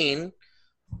 Green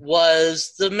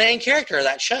was the main character of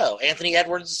that show. Anthony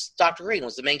Edwards' Dr. Green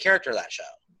was the main character of that show.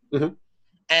 Mm-hmm.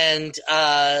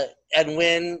 And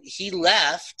when he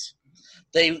left,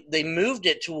 they moved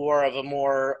it to a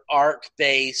more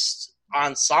arc-based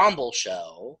ensemble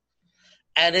show,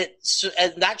 and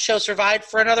that show survived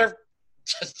for another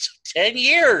 10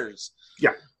 years.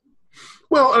 Yeah.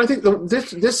 Well, and I think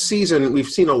this season we've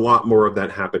seen a lot more of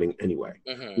that happening anyway.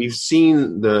 Mm-hmm. We've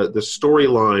seen the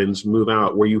storylines move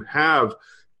out where you have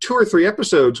 2 or 3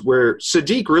 episodes where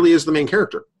Siddiq really is the main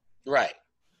character. Right.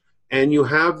 And you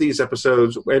have these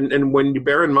episodes, and when you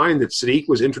bear in mind that Siddiq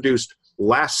was introduced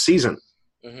last season,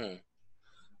 mm-hmm.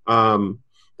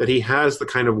 That he has the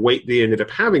kind of weight they ended up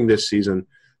having this season,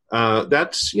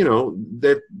 that's,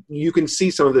 that you can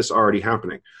see some of this already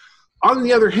happening. On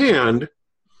the other hand,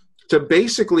 to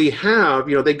basically have,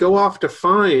 they go off to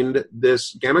find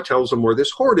this, Gamma tells them where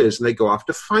this horde is, and they go off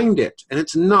to find it, and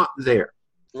it's not there.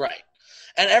 Right.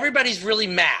 And everybody's really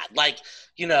mad. Like,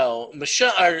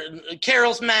 Michelle, or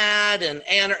Carol's mad, and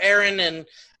Aaron and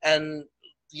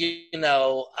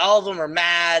all of them are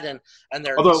mad, and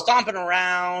they're stomping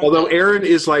around. Although Aaron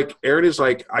is like,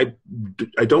 I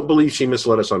don't believe she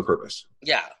misled us on purpose.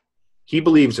 Yeah. He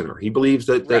believes in her. He believes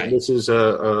that this is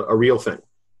a real thing.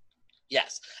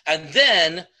 Yes. And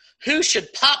then, who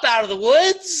should pop out of the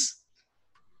woods?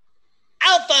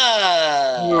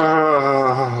 Alpha!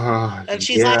 And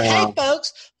she's like, hey,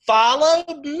 folks, follow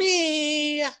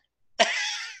me.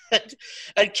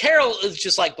 And Carol is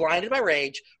just like blinded by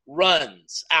rage,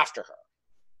 runs after her.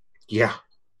 Yeah.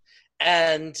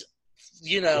 And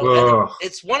and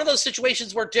it's one of those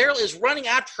situations where Daryl is running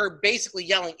after her, basically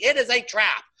yelling, "It is a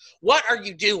trap! What are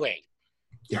you doing?"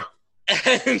 Yeah.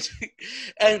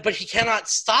 But he cannot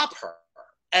stop her.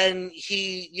 And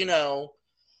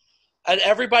and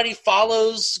everybody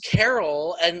follows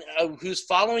Carol, and who's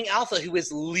following Alpha, who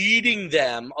is leading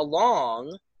them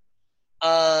along.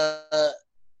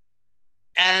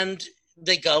 And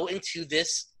they go into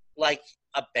this, like,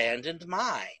 abandoned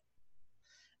mine.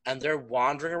 And they're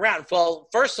wandering around. Well,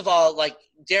 first of all, like,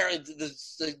 Daryl,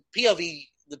 the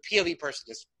POV person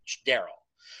is Daryl.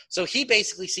 So he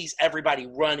basically sees everybody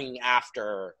running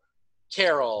after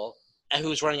Carol, and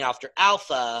who's running after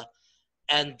Alpha,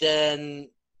 and then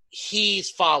he's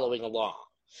following along.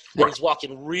 And he's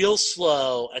walking real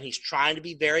slow, and he's trying to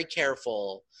be very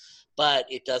careful, but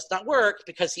it does not work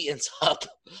because he ends up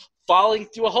falling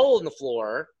through a hole in the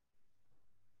floor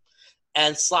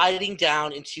and sliding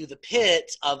down into the pit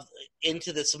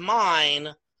into this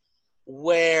mine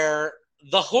where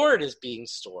the Horde is being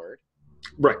stored.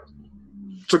 Right.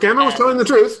 So Gamma was telling the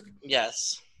truth.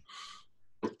 Yes.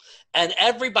 And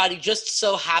everybody just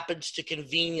so happens to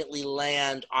conveniently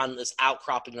land on this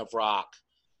outcropping of rock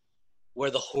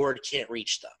where the Horde can't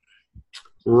reach them.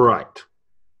 Right.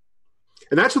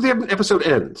 And that's where the episode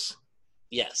ends.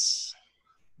 Yes.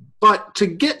 But to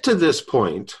get to this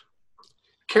point,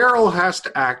 Carol has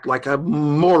to act like a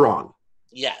moron.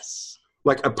 Yes.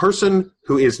 Like a person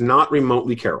who is not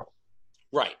remotely Carol.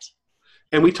 Right.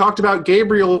 And we talked about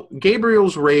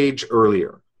Gabriel's rage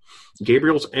earlier.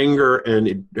 Gabriel's anger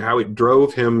and how it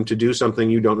drove him to do something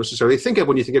you don't necessarily think of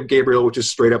when you think of Gabriel, which is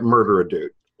straight up murder a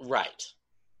dude. Right.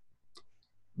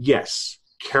 Yes,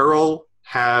 Carol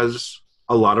has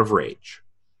a lot of rage.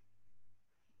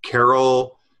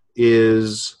 Carol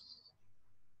is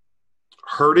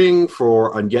hurting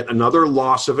for yet another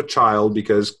loss of a child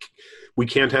because we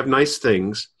can't have nice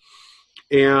things.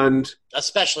 And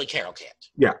especially Carol can't.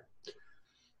 Yeah.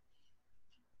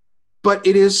 But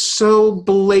it is so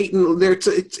blatant.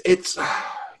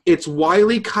 It's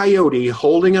Wile E. Coyote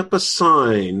holding up a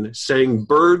sign saying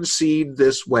bird seed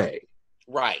this way.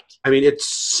 Right. I mean, it's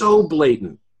so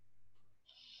blatant.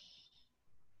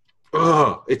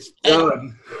 Oh, it's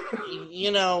done.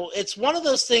 It's one of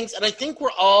those things, and I think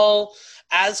we're all,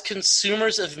 as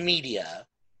consumers of media,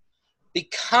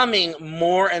 becoming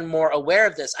more and more aware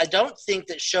of this. I don't think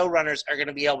that showrunners are going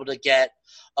to be able to get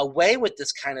away with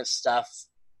this kind of stuff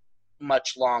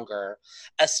much longer,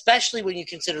 especially when you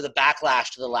consider the backlash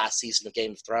to the last season of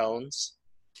Game of Thrones.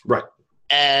 Right.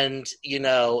 And,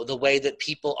 the way that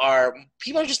people are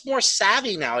just more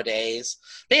savvy nowadays.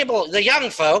 The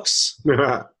young folks,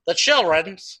 the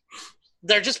children,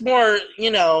 they're just more,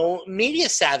 media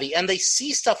savvy, and they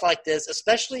see stuff like this,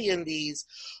 especially in these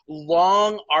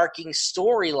long arcing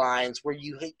storylines where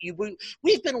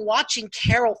we've been watching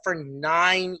Carol for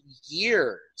 9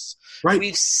 years. Right.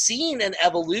 We've seen an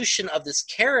evolution of this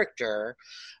character,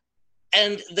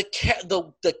 and the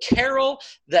Carol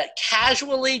that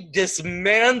casually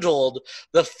dismantled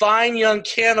the fine young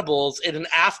cannibals in an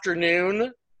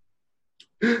afternoon,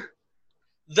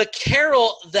 the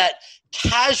Carol that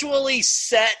casually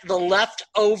set the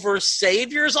leftover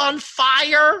saviors on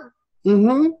fire,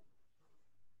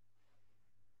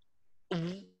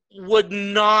 would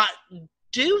not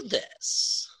do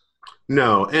this.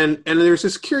 No, and there's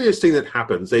this curious thing that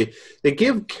happens. They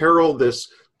give Carol this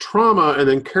trauma, and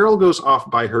then Carol goes off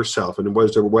by herself, and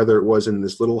whether it was in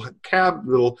this little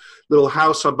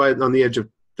house on the edge of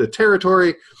the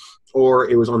territory, or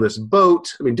it was on this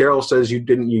boat. I mean, Daryl says you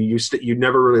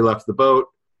never really left the boat.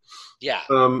 Yeah.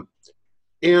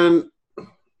 And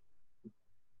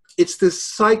it's this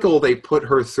cycle they put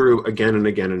her through again and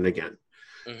again and again.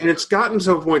 Mm-hmm. And it's gotten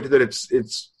to a point that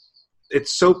it's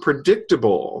so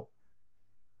predictable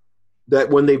that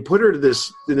when they put her to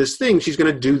this thing, she's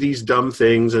going to do these dumb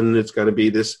things, and it's going to be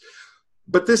this.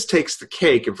 But this takes the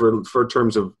cake for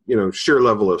terms of sheer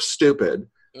level of stupid.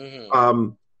 Mm-hmm.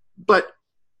 But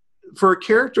for a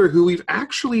character who we've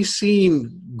actually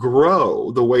seen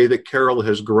grow the way that Carol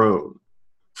has grown,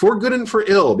 for good and for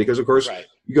ill, because of course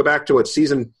you go back to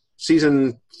season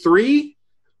 3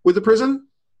 with the prison.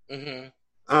 Mm-hmm.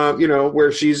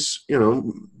 Where she's,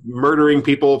 murdering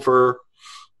people for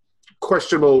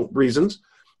questionable reasons.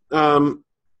 But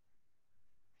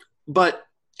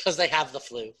because they have the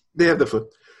flu. They have the flu.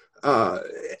 But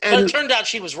it turned out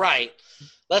she was right.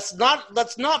 Let's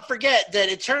not forget that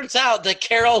it turns out that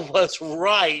Carol was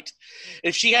right.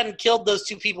 If she hadn't killed those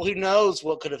 2 people, who knows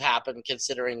what could have happened,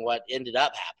 considering what ended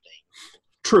up happening.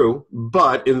 True,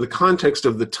 but in the context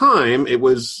of the time, it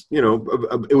was,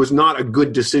 it was not a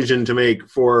good decision to make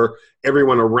for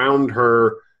everyone around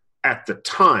her at the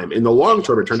time. In the long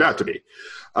term, it turned out to be.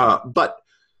 But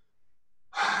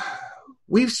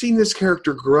we've seen this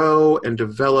character grow and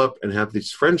develop and have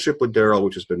this friendship with Daryl,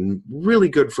 which has been really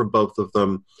good for both of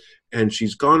them. And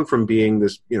she's gone from being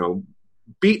this,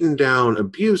 beaten down,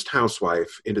 abused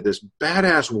housewife into this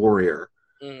badass warrior,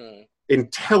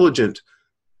 intelligent,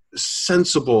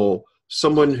 sensible,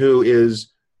 someone who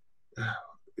is,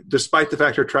 despite the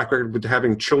fact her track record with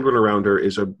having children around her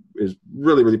is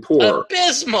really, really poor.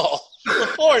 Abysmal.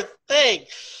 The poor thing.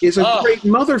 Is a great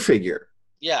mother figure.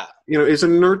 Yeah. Is a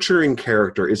nurturing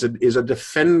character, is a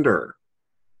defender.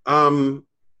 To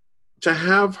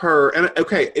have her, and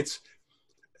okay,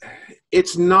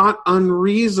 it's not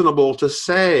unreasonable to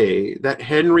say that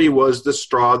Henry was the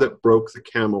straw that broke the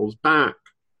camel's back.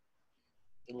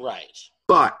 Right.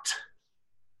 But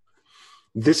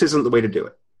this isn't the way to do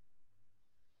it.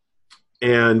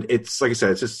 And it's, like I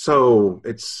said, it's so,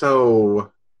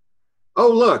 oh,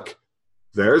 look,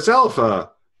 there's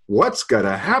Alpha. What's going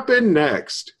to happen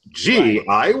next? Gee, right.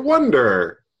 I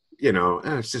wonder.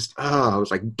 And it's just, I was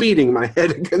like beating my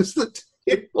head against the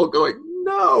table going,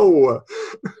 no.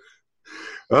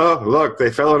 Oh, look,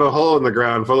 they fell in a hole in the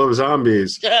ground full of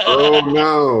zombies. Oh,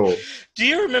 no. Do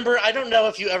you remember, I don't know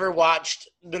if you ever watched,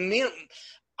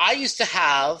 I used to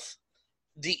have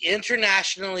the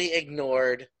internationally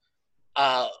ignored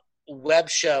web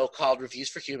show called Reviews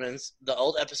for Humans. The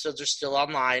old episodes are still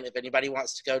online if anybody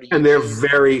wants to go to YouTube. And they're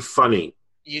very funny.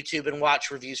 YouTube and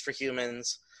watch Reviews for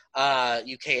Humans.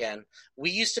 You can.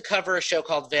 We used to cover a show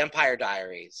called Vampire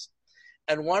Diaries.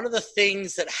 And one of the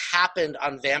things that happened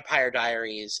on Vampire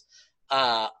Diaries,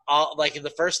 like in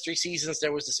the first 3 seasons,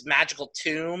 there was this magical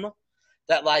tomb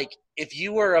that, like, if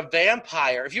you were a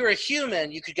vampire, if you were a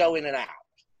human, you could go in and out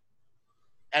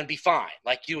and be fine.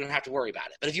 Like, you wouldn't have to worry about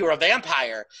it. But if you were a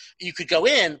vampire, you could go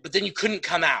in, but then you couldn't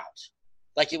come out.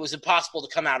 Like, it was impossible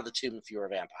to come out of the tomb if you were a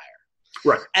vampire.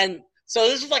 Right. And so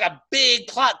this was like a big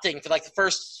plot thing for like the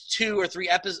first 2 or 3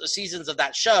 seasons of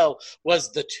that show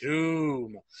was the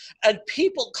tomb. And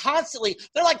people constantly,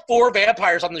 there are like 4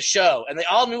 vampires on the show, and they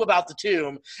all knew about the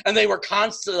tomb, and they were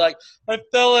constantly like, I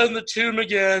fell in the tomb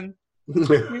again.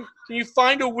 Can you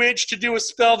find a witch to do a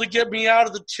spell to get me out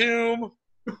of the tomb?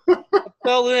 I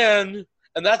fell in.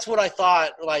 And that's what I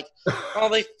thought, like, oh,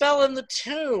 they fell in the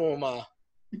tomb.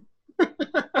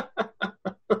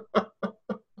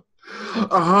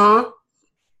 Uh-huh.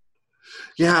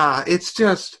 Yeah, it's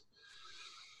just,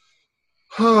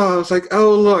 it's like,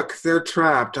 oh, look, they're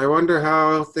trapped. I wonder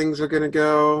how things are going to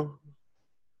go.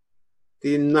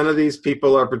 None of these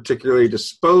people are particularly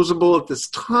disposable at this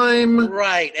time.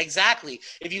 Right, exactly.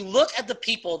 If you look at the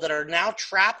people that are now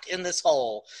trapped in this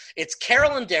hole, it's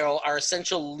Carol and Daryl are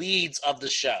essential leads of the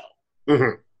show.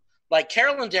 Mm-hmm. Like,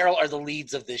 Carol and Daryl are the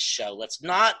leads of this show. Let's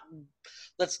not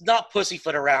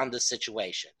pussyfoot around this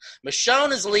situation.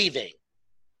 Michonne is leaving.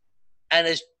 And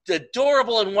as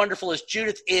adorable and wonderful as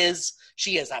Judith is,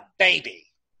 she is a baby.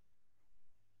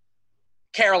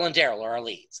 Carol and Daryl are our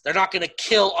leads. They're not going to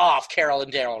kill off Carol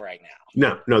and Daryl right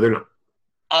now. No, they're not.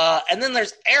 And then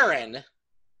there's Aaron.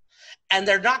 And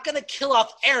they're not going to kill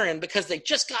off Aaron because they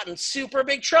just got in super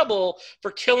big trouble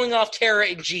for killing off Tara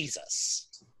and Jesus.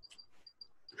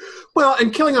 Well,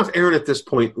 and killing off Aaron at this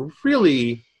point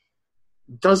really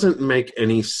doesn't make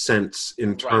any sense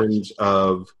in terms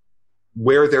of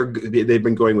where they've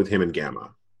been going with him and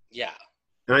Gamma. Yeah.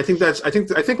 And I think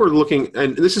we're looking,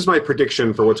 and this is my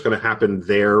prediction for what's going to happen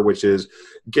there, which is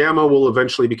Gamma will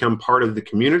eventually become part of the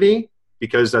community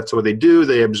because that's what they do.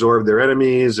 They absorb their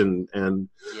enemies and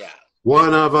yeah.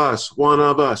 one of us.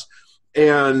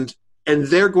 And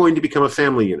they're going to become a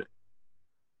family unit.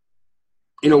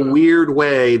 In a weird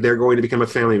way, they're going to become a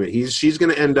family unit. She's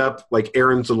going to end up like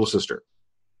Aaron's little sister.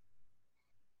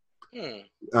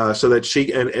 So that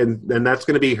she and that's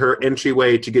going to be her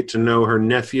entryway to get to know her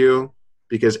nephew,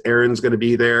 because Aaron's going to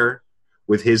be there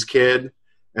with his kid,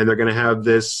 and they're going to have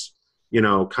this,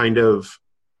 kind of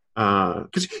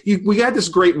because we had this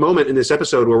great moment in this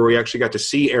episode where we actually got to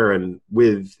see Aaron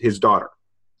with his daughter.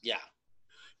 Yeah,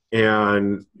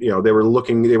 and they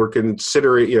were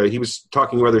considering. He was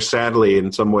talking rather sadly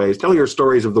in some ways, telling her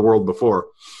stories of the world before,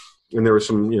 and there was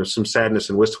some sadness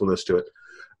and wistfulness to it.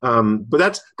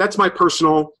 But that's my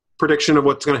personal prediction of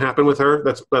what's going to happen with her.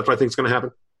 That's what I think is going to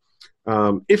happen.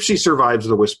 If she survives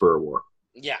the Whisperer War.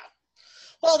 Yeah.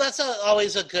 Well, that's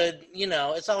always a good,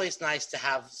 it's always nice to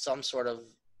have some sort of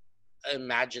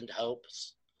imagined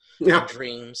hopes and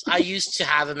dreams. I used to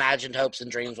have imagined hopes and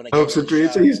dreams when I hopes and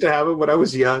dreams. I used to have them when I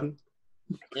was young.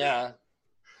 Yeah.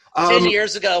 10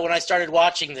 years ago when I started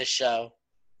watching this show.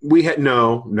 We had,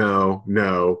 no.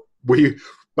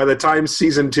 By the time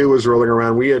season 2 was rolling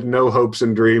around, we had no hopes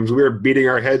and dreams. We were beating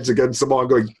our heads against the wall and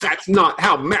going, that's not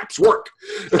how maps work.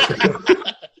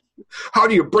 How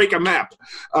do you break a map?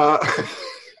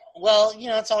 Well,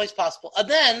 it's always possible. And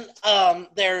then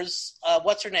there's,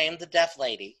 what's her name? The deaf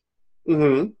lady.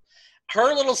 Mm-hmm.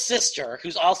 Her little sister,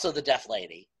 who's also the deaf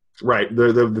lady. Right.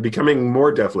 The becoming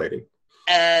more deaf lady.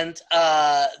 And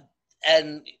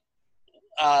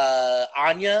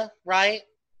Anya, right?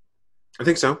 I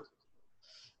think so.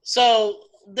 So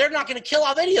they're not going to kill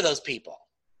off any of those people.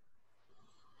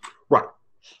 Right.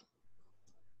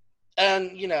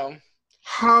 And,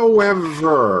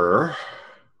 However,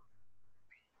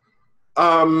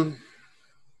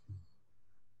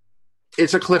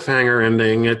 it's a cliffhanger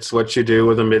ending. It's what you do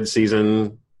with a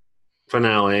mid-season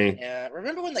finale. Yeah.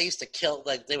 Remember when they used to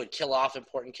they would kill off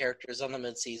important characters on the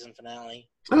mid-season finale?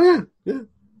 Oh, yeah.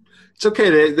 It's okay.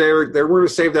 We're going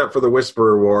to save that for the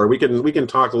Whisperer War. We can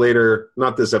talk later,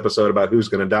 not this episode, about who's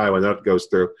going to die when that goes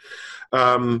through.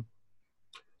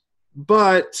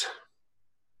 But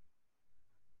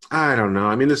I don't know.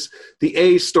 I mean, the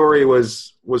A story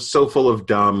was so full of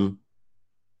dumb,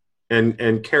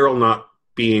 and Carol not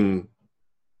being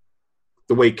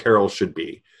the way Carol should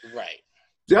be. Right.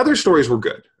 The other stories were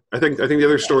good. I think the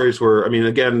other stories were. I mean,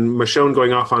 again, Michonne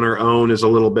going off on her own is a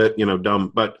little bit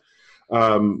dumb, but.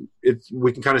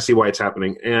 We can kind of see why it's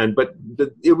happening, but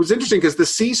it was interesting because the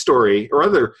C story, or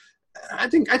other, I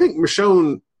think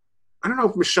Michonne. I don't know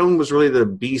if Michonne was really the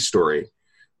B story,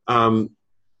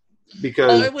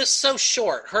 because it was so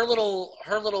short. Her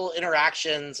little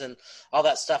interactions and all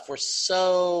that stuff were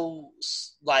so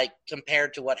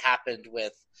compared to what happened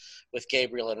with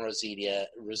Gabriel and Rosidia,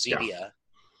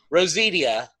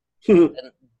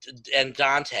 and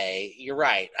Dante. You're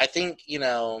right. I think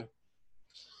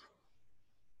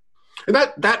And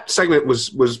that segment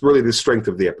was really the strength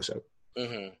of the episode.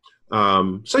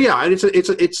 Mm-hmm. So yeah,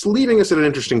 it's leaving us at an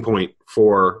interesting point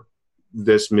for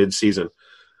this mid-season.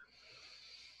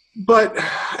 But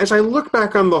as I look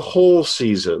back on the whole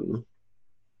season,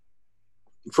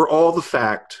 for all the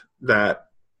fact that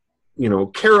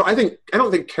Carol, I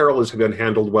don't think Carol has been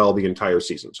handled well the entire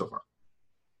season so far.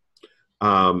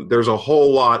 There's a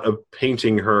whole lot of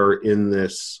painting her in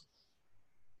this.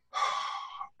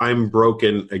 I'm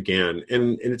broken again.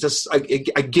 And it's just, I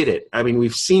get it. I mean,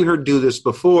 we've seen her do this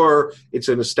before. It's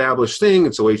an established thing.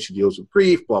 It's the way she deals with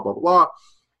grief, blah, blah, blah.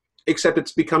 Except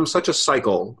it's become such a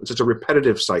cycle. It's such a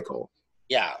repetitive cycle.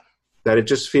 Yeah. That it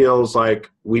just feels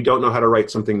like we don't know how to write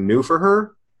something new for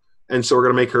her. And so we're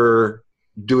going to make her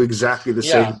do exactly the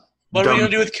same. What are we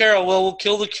going to do with Carol? Well, we'll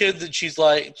kill the kid that she has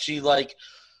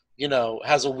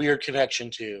a weird connection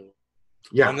to.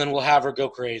 Yeah. And then we'll have her go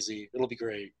crazy. It'll be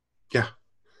great. Yeah.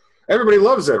 Everybody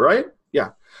loves it, right?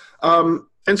 Yeah. And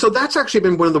so that's actually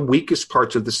been one of the weakest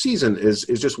parts of the season is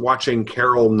just watching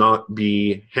Carol not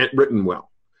be written well.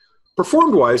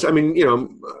 Performed-wise, I mean,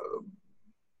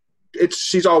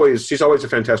 she's always a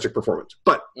fantastic performance.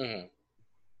 But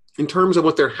in terms of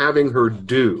what they're having her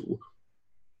do,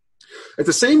 at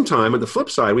the same time, on the flip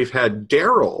side, we've had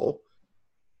Daryl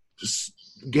just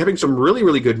having some really,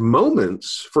 really good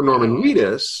moments for Norman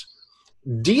Reedus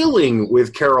dealing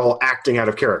with Carol acting out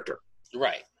of character.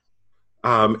 Right.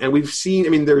 And we've seen, I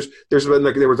mean, there was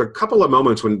a couple of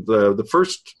moments when the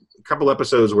first couple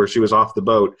episodes where she was off the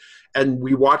boat, and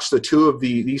we watched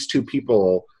these two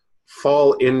people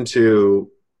fall into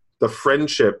the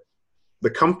friendship, the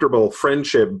comfortable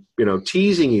friendship,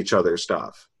 teasing each other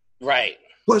stuff. Right.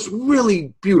 Was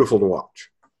really beautiful to watch.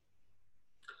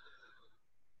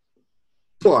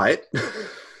 But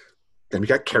then we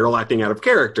got Carol acting out of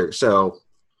character. So,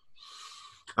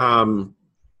 and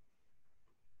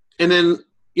then,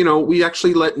 we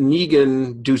actually let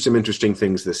Negan do some interesting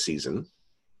things this season.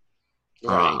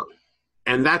 Right.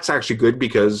 And that's actually good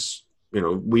because,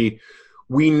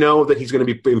 we know that he's going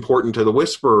to be important to the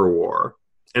Whisperer War.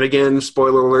 And again,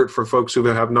 spoiler alert for folks who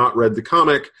have not read the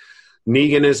comic,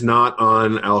 Negan is not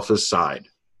on Alpha's side.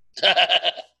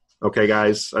 Okay,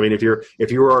 guys? I mean, if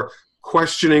you are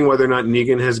questioning whether or not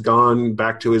Negan has gone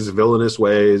back to his villainous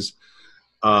ways,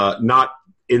 not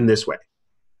in this way.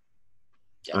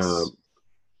 Yes.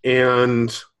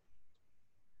 And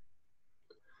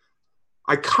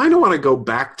I kind of want to go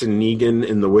back to Negan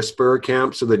in the Whisperer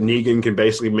camp so that Negan can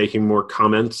basically make more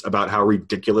comments about how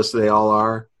ridiculous they all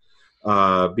are.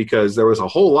 Because there was a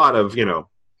whole lot of,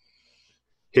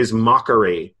 his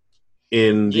mockery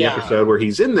in the episode where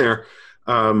he's in there.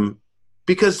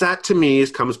 Because that, to me,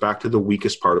 comes back to the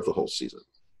weakest part of the whole season,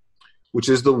 which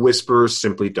is the Whisperers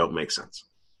simply don't make sense.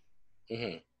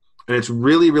 Mm-hmm. And it's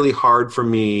really, really hard for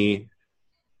me,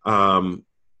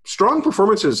 strong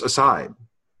performances aside,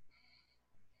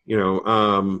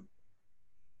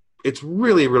 It's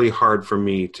really, really hard for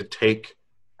me to take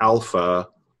Alpha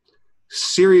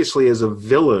seriously as a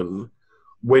villain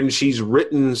when she's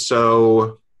written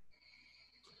so...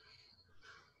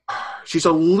 She's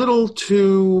a little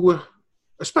too...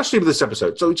 Especially with this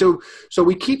episode. So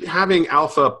we keep having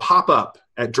Alpha pop up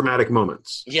at dramatic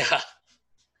moments. Yeah.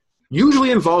 Usually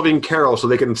involving Carol so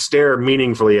they can stare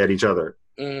meaningfully at each other.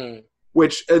 Mm.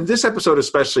 Which, this episode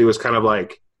especially, was kind of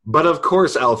like, but of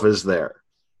course Alpha's there.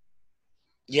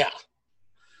 Yeah.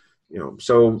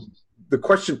 So the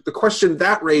question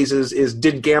that raises is,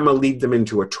 did Gamma lead them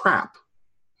into a trap?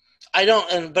 But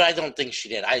I don't think she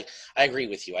did. I agree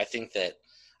with you. I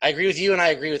agree with you, and I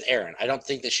agree with Aaron. I don't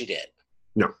think that she did.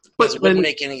 No. Because it wouldn't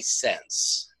make any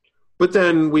sense. But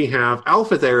then we have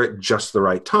Alpha there at just the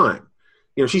right time.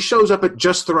 She shows up at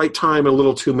just the right time a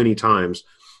little too many times.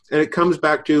 And it comes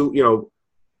back to,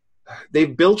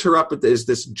 they've built her up as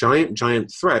this giant,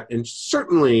 giant threat. And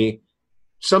certainly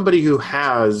somebody who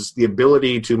has the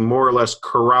ability to more or less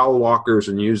corral walkers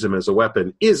and use them as a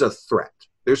weapon is a threat.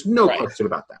 There's no question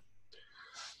about that.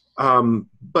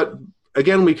 But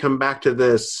again, we come back to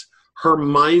this. Her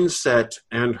mindset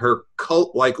and her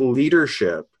cult-like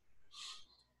leadership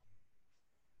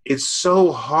is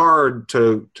so hard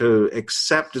to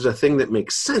accept as a thing that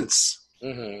makes sense.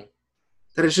 Mm-hmm.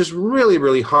 That it's just really,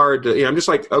 really hard to... I'm just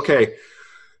like, okay,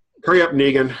 hurry up,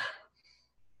 Negan.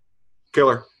 Kill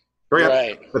her. Hurry up.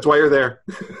 Right. That's why you're there.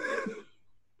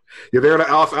 You're there to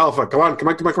Alpha. Come on.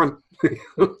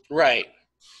 Right.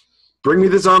 Bring me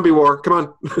the zombie war. Come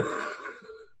on.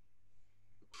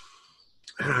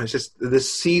 It's just,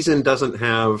 this season doesn't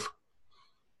have...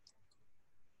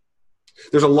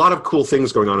 There's a lot of cool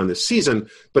things going on in this season,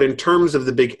 but in terms of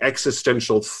the big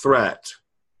existential threat,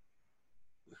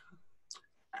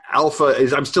 Alpha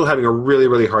is... I'm still having a really,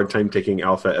 really hard time taking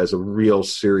Alpha as a real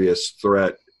serious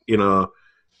threat,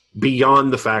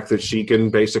 beyond the fact that she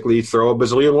can basically throw a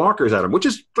bazillion walkers at him, which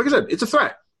is, like I said, it's a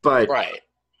threat. But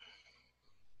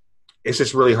it's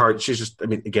just really hard. She's just...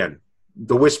 again,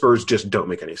 the whispers just don't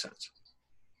make any sense.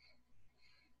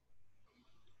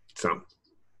 So,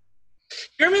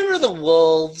 you remember the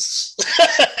wolves?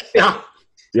 yeah,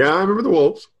 I remember the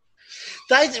wolves.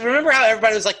 Remember how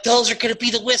everybody was like, "Those are going to be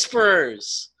the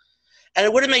Whisperers," and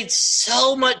it would have made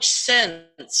so much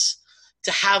sense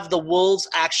to have the wolves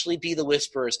actually be the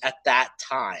Whisperers at that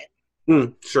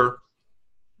time. Sure.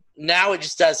 Now it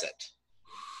just doesn't.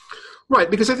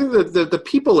 Right, because I think that the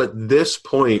people at this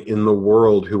point in the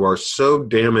world who are so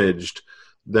damaged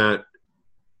that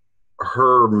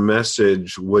her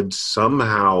message would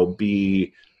somehow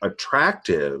be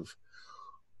attractive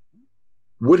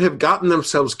would have gotten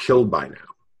themselves killed by now.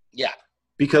 Yeah.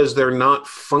 Because they're not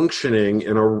functioning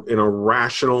in a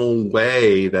rational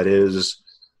way that is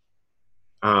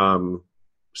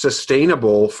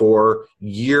sustainable for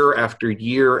year after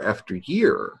year after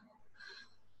year.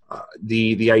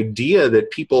 The idea that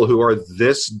people who are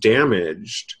this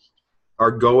damaged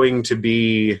are going to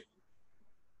be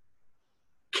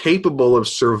capable of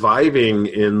surviving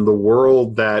in the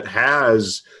world that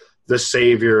has the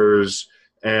saviors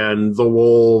and the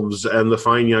wolves and the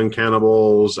fine young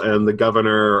cannibals and the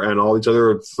governor and all these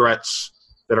other threats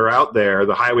that are out there,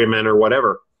 the highwaymen or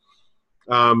whatever.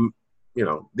 The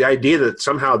idea that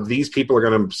somehow these people are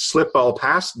going to slip all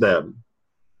past them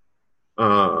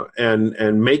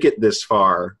and make it this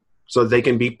far so they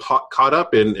can be caught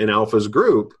up in Alpha's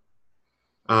group.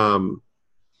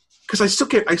 Because I still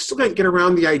can't get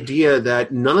around the idea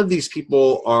that none of these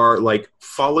people are like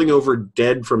falling over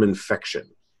dead from infection.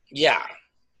 Yeah.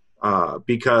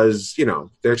 Because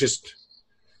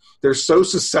they're so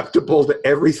susceptible to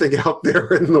everything out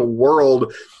there in the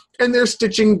world, and they're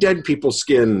stitching dead people's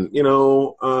skin,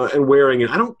 and wearing it.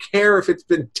 I don't care if it's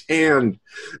been tanned.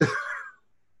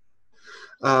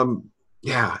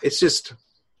 It's just,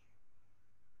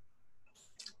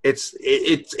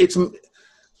 it's.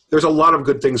 There's a lot of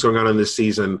good things going on in this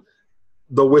season.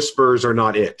 The Whispers are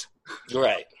not it.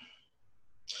 Right.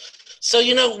 So,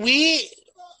 we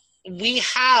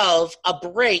have a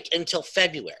break until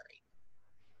February.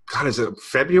 God, is it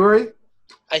February?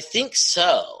 I think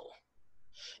so.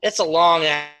 It's a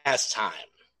long-ass time.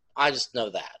 I just know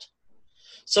that.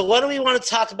 So what do we want to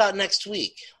talk about next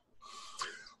week?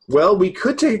 Well, we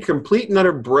could take a complete and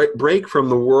utter break from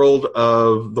the world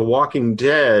of The Walking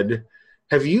Dead.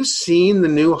 Have you seen the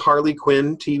new Harley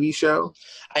Quinn TV show?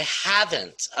 I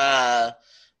haven't, but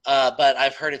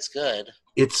I've heard it's good.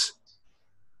 It's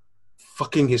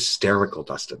fucking hysterical,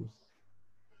 Dustin.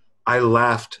 I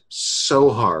laughed so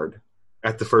hard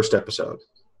at the first episode.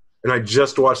 And I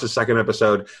just watched the second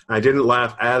episode. And I didn't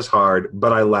laugh as hard,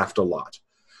 but I laughed a lot.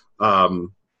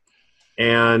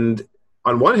 And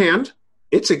on one hand,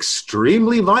 it's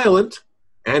extremely violent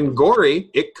and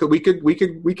gory. We could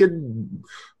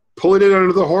pull it in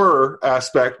under the horror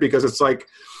aspect, because it's like,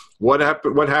 what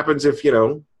happens if,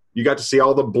 you got to see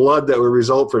all the blood that would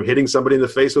result from hitting somebody in the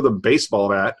face with a baseball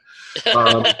bat,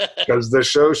 because the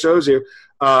show shows you.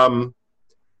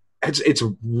 It's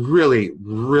really,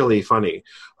 really funny.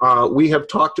 We have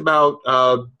talked about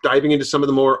diving into some of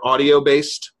the more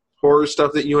audio-based horror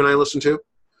stuff that you and I listen to.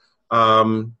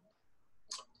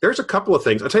 There's a couple of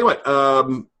things. I'll tell you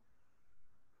what.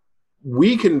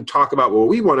 We can talk about what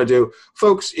we want to do,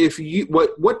 folks.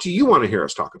 What do you want to hear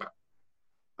us talk about?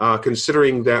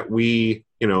 Considering that we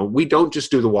don't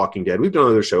just do The Walking Dead. We've done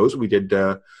other shows. We did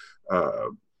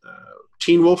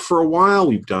Teen Wolf for a while.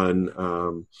 We've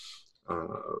done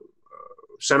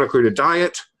Santa Clarita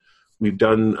Diet. We've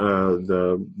done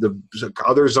the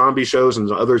other zombie shows and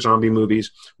the other zombie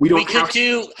movies. We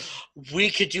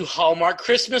could do Hallmark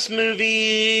Christmas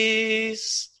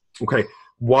movies. Okay.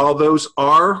 While those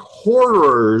are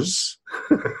horrors,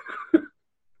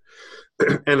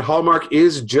 and Hallmark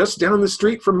is just down the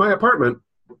street from my apartment.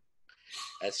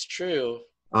 That's true.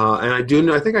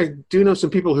 And I think I do know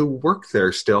some people who work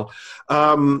there still.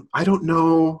 I don't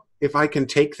know if I can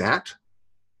take that.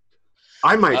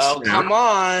 I might. Oh, come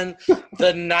on.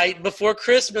 The Night Before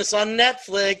Christmas on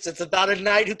Netflix. It's about a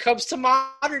knight who comes to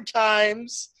modern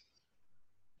times.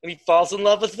 And he falls in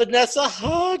love with Vanessa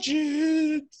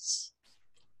Hudgens.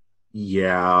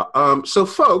 Yeah. So,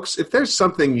 folks, if there's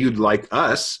something you'd like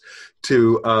us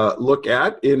to look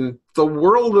at in the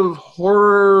world of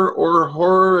horror or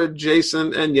horror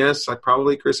adjacent, and yes,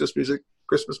 probably Christmas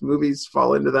movies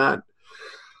fall into that.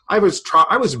 I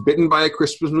was bitten by a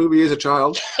Christmas movie as a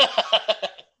child,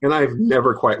 and I've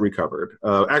never quite recovered.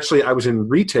 Actually, I was in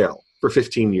retail for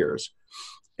 15 years.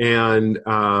 And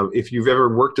if you've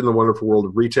ever worked in the wonderful world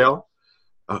of retail,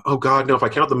 oh God, no, if I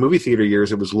count the movie theater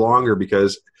years, it was longer,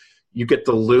 because you get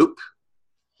the loop,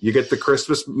 you get the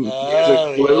Christmas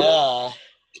music loop, yeah.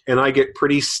 And I get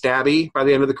pretty stabby by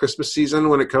the end of the Christmas season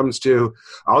when it comes to,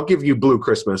 I'll give you Blue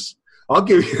Christmas. I'll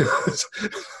give you...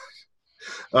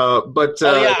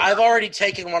 yeah, I've already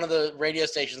taken one of the radio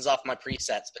stations off my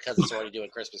presets because it's already doing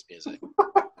Christmas music.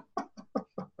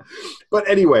 But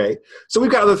anyway, so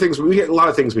we've got other things. We get a lot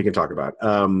of things we can talk about,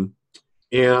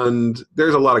 and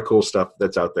there's a lot of cool stuff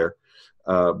that's out there.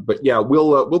 But yeah,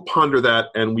 we'll ponder that,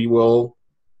 and we'll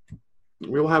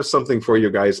have something for you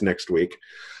guys next week.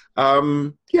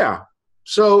 Yeah.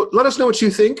 So let us know what you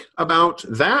think about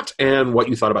that, and what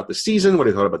you thought about the season, what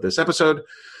you thought about this episode.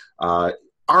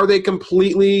 Are they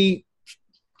completely,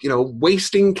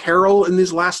 wasting Carol in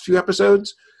these last few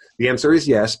episodes? The answer is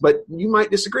yes, but you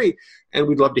might disagree, and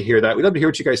we'd love to hear that. We'd love to hear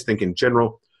what you guys think in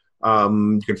general.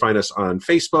 You can find us on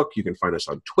Facebook. You can find us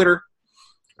on Twitter.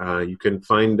 You can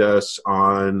find us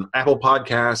on Apple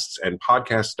Podcasts and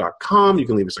podcast.com. You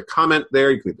can leave us a comment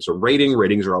there. You can leave us a rating.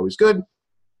 Ratings are always good.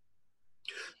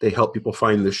 They help people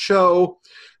find the show.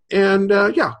 And,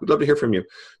 yeah, we'd love to hear from you.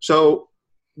 So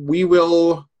we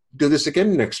will do this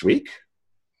again next week.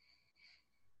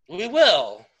 We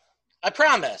will. I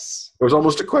promise. There was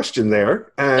almost a question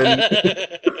there. And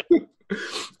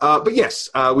but yes,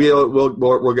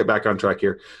 we'll get back on track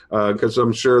here, because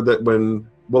I'm sure that when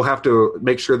we'll have to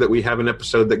make sure that we have an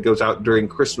episode that goes out during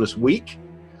Christmas week,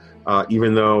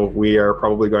 even though we are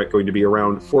probably going to be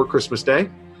around for Christmas Day,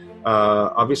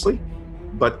 obviously.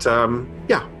 But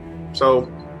yeah,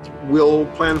 so we'll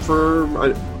plan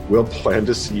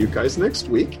to see you guys next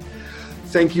week.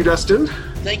 Thank you, Dustin.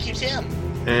 Thank you, Tim.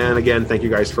 And again, thank you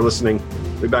guys for listening.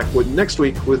 We'll be back next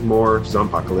week with more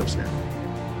Zompocalypse Now.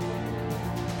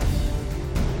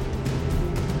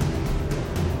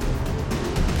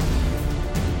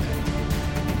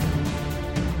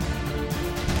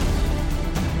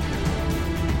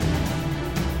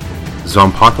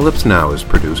 Zompocalypse Now is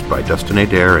produced by Dustin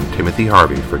Adair and Timothy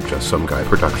Harvey for Just Some Guy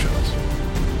Productions.